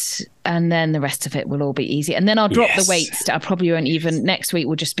weights. And then the rest of it will all be easy. And then I'll drop the weights. I probably won't even, next week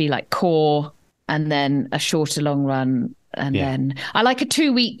will just be like core and then a shorter long run. And then I like a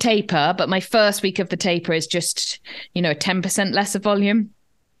 2-week taper, but my first week of the taper is just, 10% less of volume.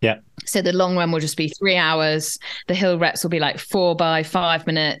 Yeah. So the long run will just be 3 hours. The hill reps will be like 4 by 5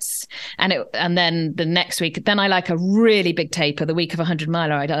 minutes. And then the next week, then I like a really big taper. The week of 100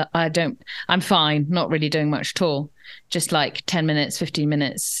 miler, I'm fine, not really doing much at all. Just like 10 minutes, 15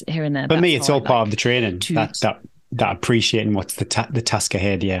 minutes here and there. For me, it's all part of the training. That appreciating what's the task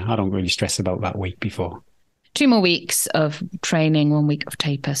ahead. Yeah. I don't really stress about that week before. 2 more weeks of training, 1 week of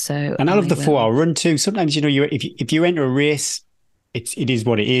taper. So, and I love the 4 hour run too. Sometimes, if you enter a race, it is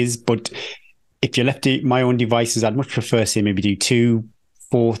what it is. But if you're left to my own devices, I'd much prefer, say, maybe do 2,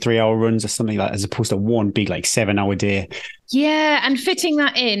 4, 3 hour runs or something like that, as opposed to one big, like 7 hour day. Yeah. And fitting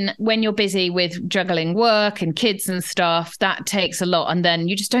that in when you're busy with juggling work and kids and stuff, that takes a lot. And then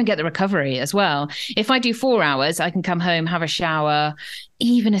you just don't get the recovery as well. If I do 4 hours, I can come home, have a shower,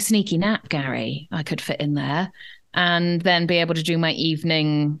 even a sneaky nap, Gary, I could fit in there, and then be able to do my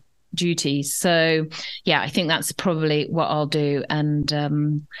evening duties. So yeah, I think that's probably what I'll do, and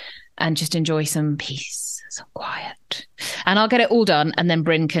just enjoy some peace, some quiet, and I'll get it all done, and then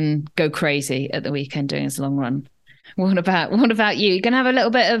Bryn can go crazy at the weekend doing his long run. What about you? You're gonna have a little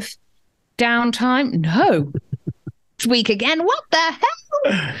bit of downtime? No. Week again? What the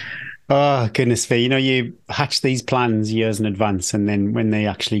hell? Oh, goodness me. You hatch these plans years in advance, and then when they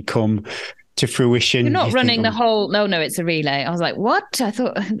actually come to fruition. You're not running the whole... No, it's a relay. I was like, what? I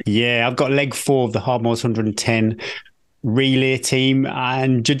thought... Yeah, I've got leg 4 of the Hardmoors 110 relay team,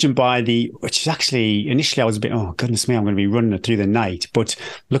 and judging by which is actually, initially I was a bit, oh, goodness me, I'm going to be running it through the night. But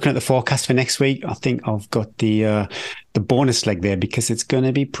looking at the forecast for next week, I think I've got the bonus leg there, because it's going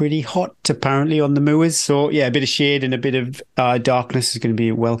to be pretty hot apparently on the moors. So yeah, a bit of shade and a bit of darkness is going to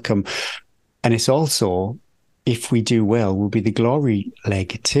be welcome. And it's also, if we do well, will be the glory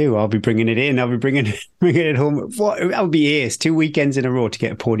leg too. I'll be bringing it in. I'll be bringing it home. That would be ace. 2 weekends in a row to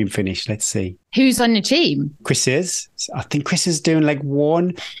get a podium finish. Let's see. Who's on your team? Chris is. I think Chris is doing leg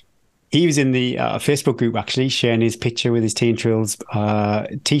 1. He was in the Facebook group, actually, sharing his picture with his Teen Trails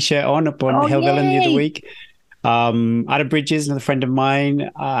T-shirt on up on Helvellyn the other week. Adam Bridges, another friend of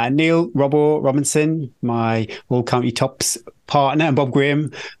mine, Neil Robinson, my All County Tops partner, and Bob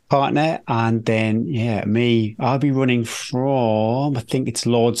Graham partner, and then me. I'll be running from, I think it's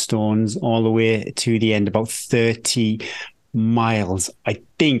Lordstones all the way to the end, about 30 miles. I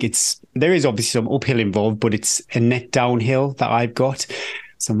think there is obviously some uphill involved, but it's a net downhill that I've got.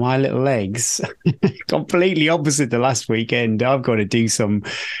 So my little legs, completely opposite the last weekend. I've got to do some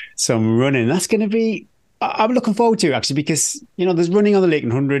running. That's going to be, I'm looking forward to it, actually, because, there's running on the Lake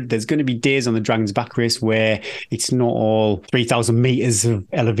 100. There's going to be days on the Dragon's Back race where it's not all 3,000 meters of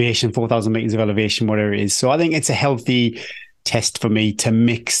elevation, 4,000 meters of elevation, whatever it is. So I think it's a healthy test for me to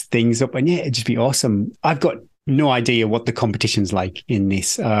mix things up. And yeah, it'd just be awesome. I've got no idea what the competition's like in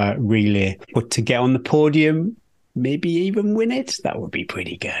this relay, but to get on the podium, maybe even win it, that would be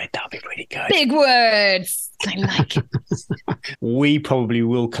pretty good. That would be pretty good. Big words. I like it. We probably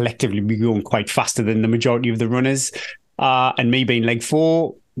will collectively be going quite faster than the majority of the runners. And me being leg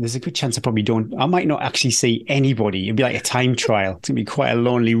 4, there's a good chance I might not actually see anybody. It'd be like a time trial. It's going to be quite a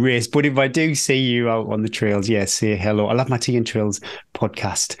lonely race. But if I do see you out on the trails, say hello. I'll have my Tea and Trails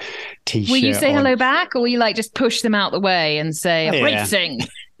podcast t-shirt. Will you say on. hello back, or will you like just push them out the way and say, I'm racing?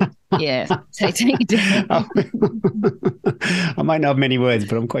 Yeah, take it down. I might not have many words,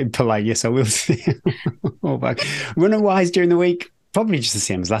 but I'm quite polite. Yes, I will say. Running wise during the week, probably just the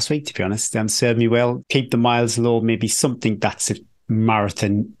same as last week, to be honest. Served me well. Keep the miles low. Maybe something that's a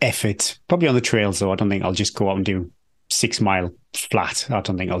marathon effort. Probably on the trails, though. I don't think I'll just go out and do 6 mile flat. I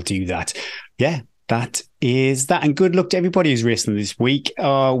don't think I'll do that. Yeah. That is that. And good luck to everybody who's racing this weekend.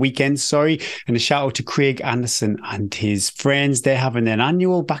 And a shout out to Craig Anderson and his friends. They're having an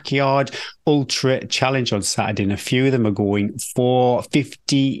annual backyard ultra challenge on Saturday, and a few of them are going for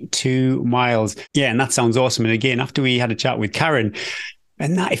 52 miles. Yeah, and that sounds awesome. And again, after we had a chat with Karen,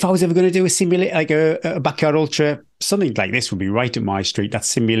 and that if I was ever going to do a simulate like a backyard ultra, something like this would be right up my street, that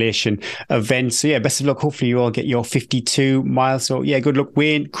simulation event. So yeah, best of luck. Hopefully you all get your 52 miles. So yeah, good luck,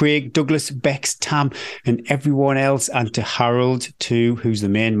 Wayne, Craig, Douglas, Bex, Tam, and everyone else. And to Harold too, who's the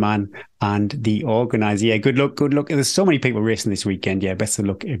main man and the organizer. Yeah, good luck, good luck. There's so many people racing this weekend. Yeah, best of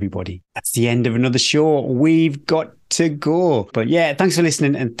luck, everybody. That's the end of another show. We've got to go. But yeah, thanks for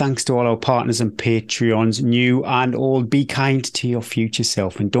listening, and thanks to all our partners and Patreons, new and old. Be kind to your future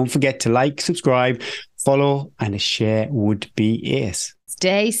self, and don't forget to like, subscribe, follow, and a share would be ace.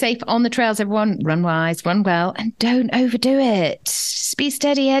 Stay safe on the trails, everyone. Run wise, run well, and don't overdo it. Just be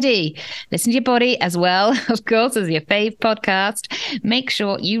steady, Eddie. Listen to your body as well, of course, as your fave podcast. Make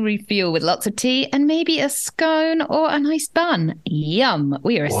sure you refuel with lots of tea and maybe a scone or a nice bun. Yum.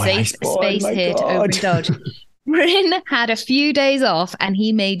 We are a safe space here to overindulge. Bryn had a few days off, and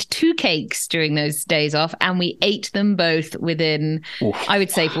he made 2 cakes during those days off, and we ate them both within, I would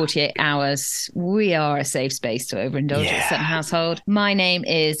say, 48 hours. We are a safe space to overindulge at Sutton household. My name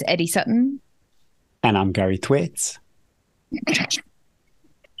is Eddie Sutton. And I'm Gary Thwaites.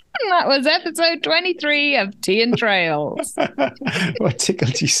 That was episode 23 of Tea and Trails. What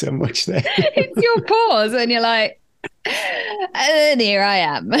tickled you so much there? It's your pause, and you're like, and here I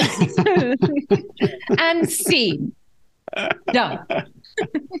am. And scene. Done.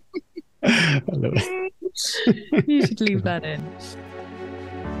 I love it. You should leave that in.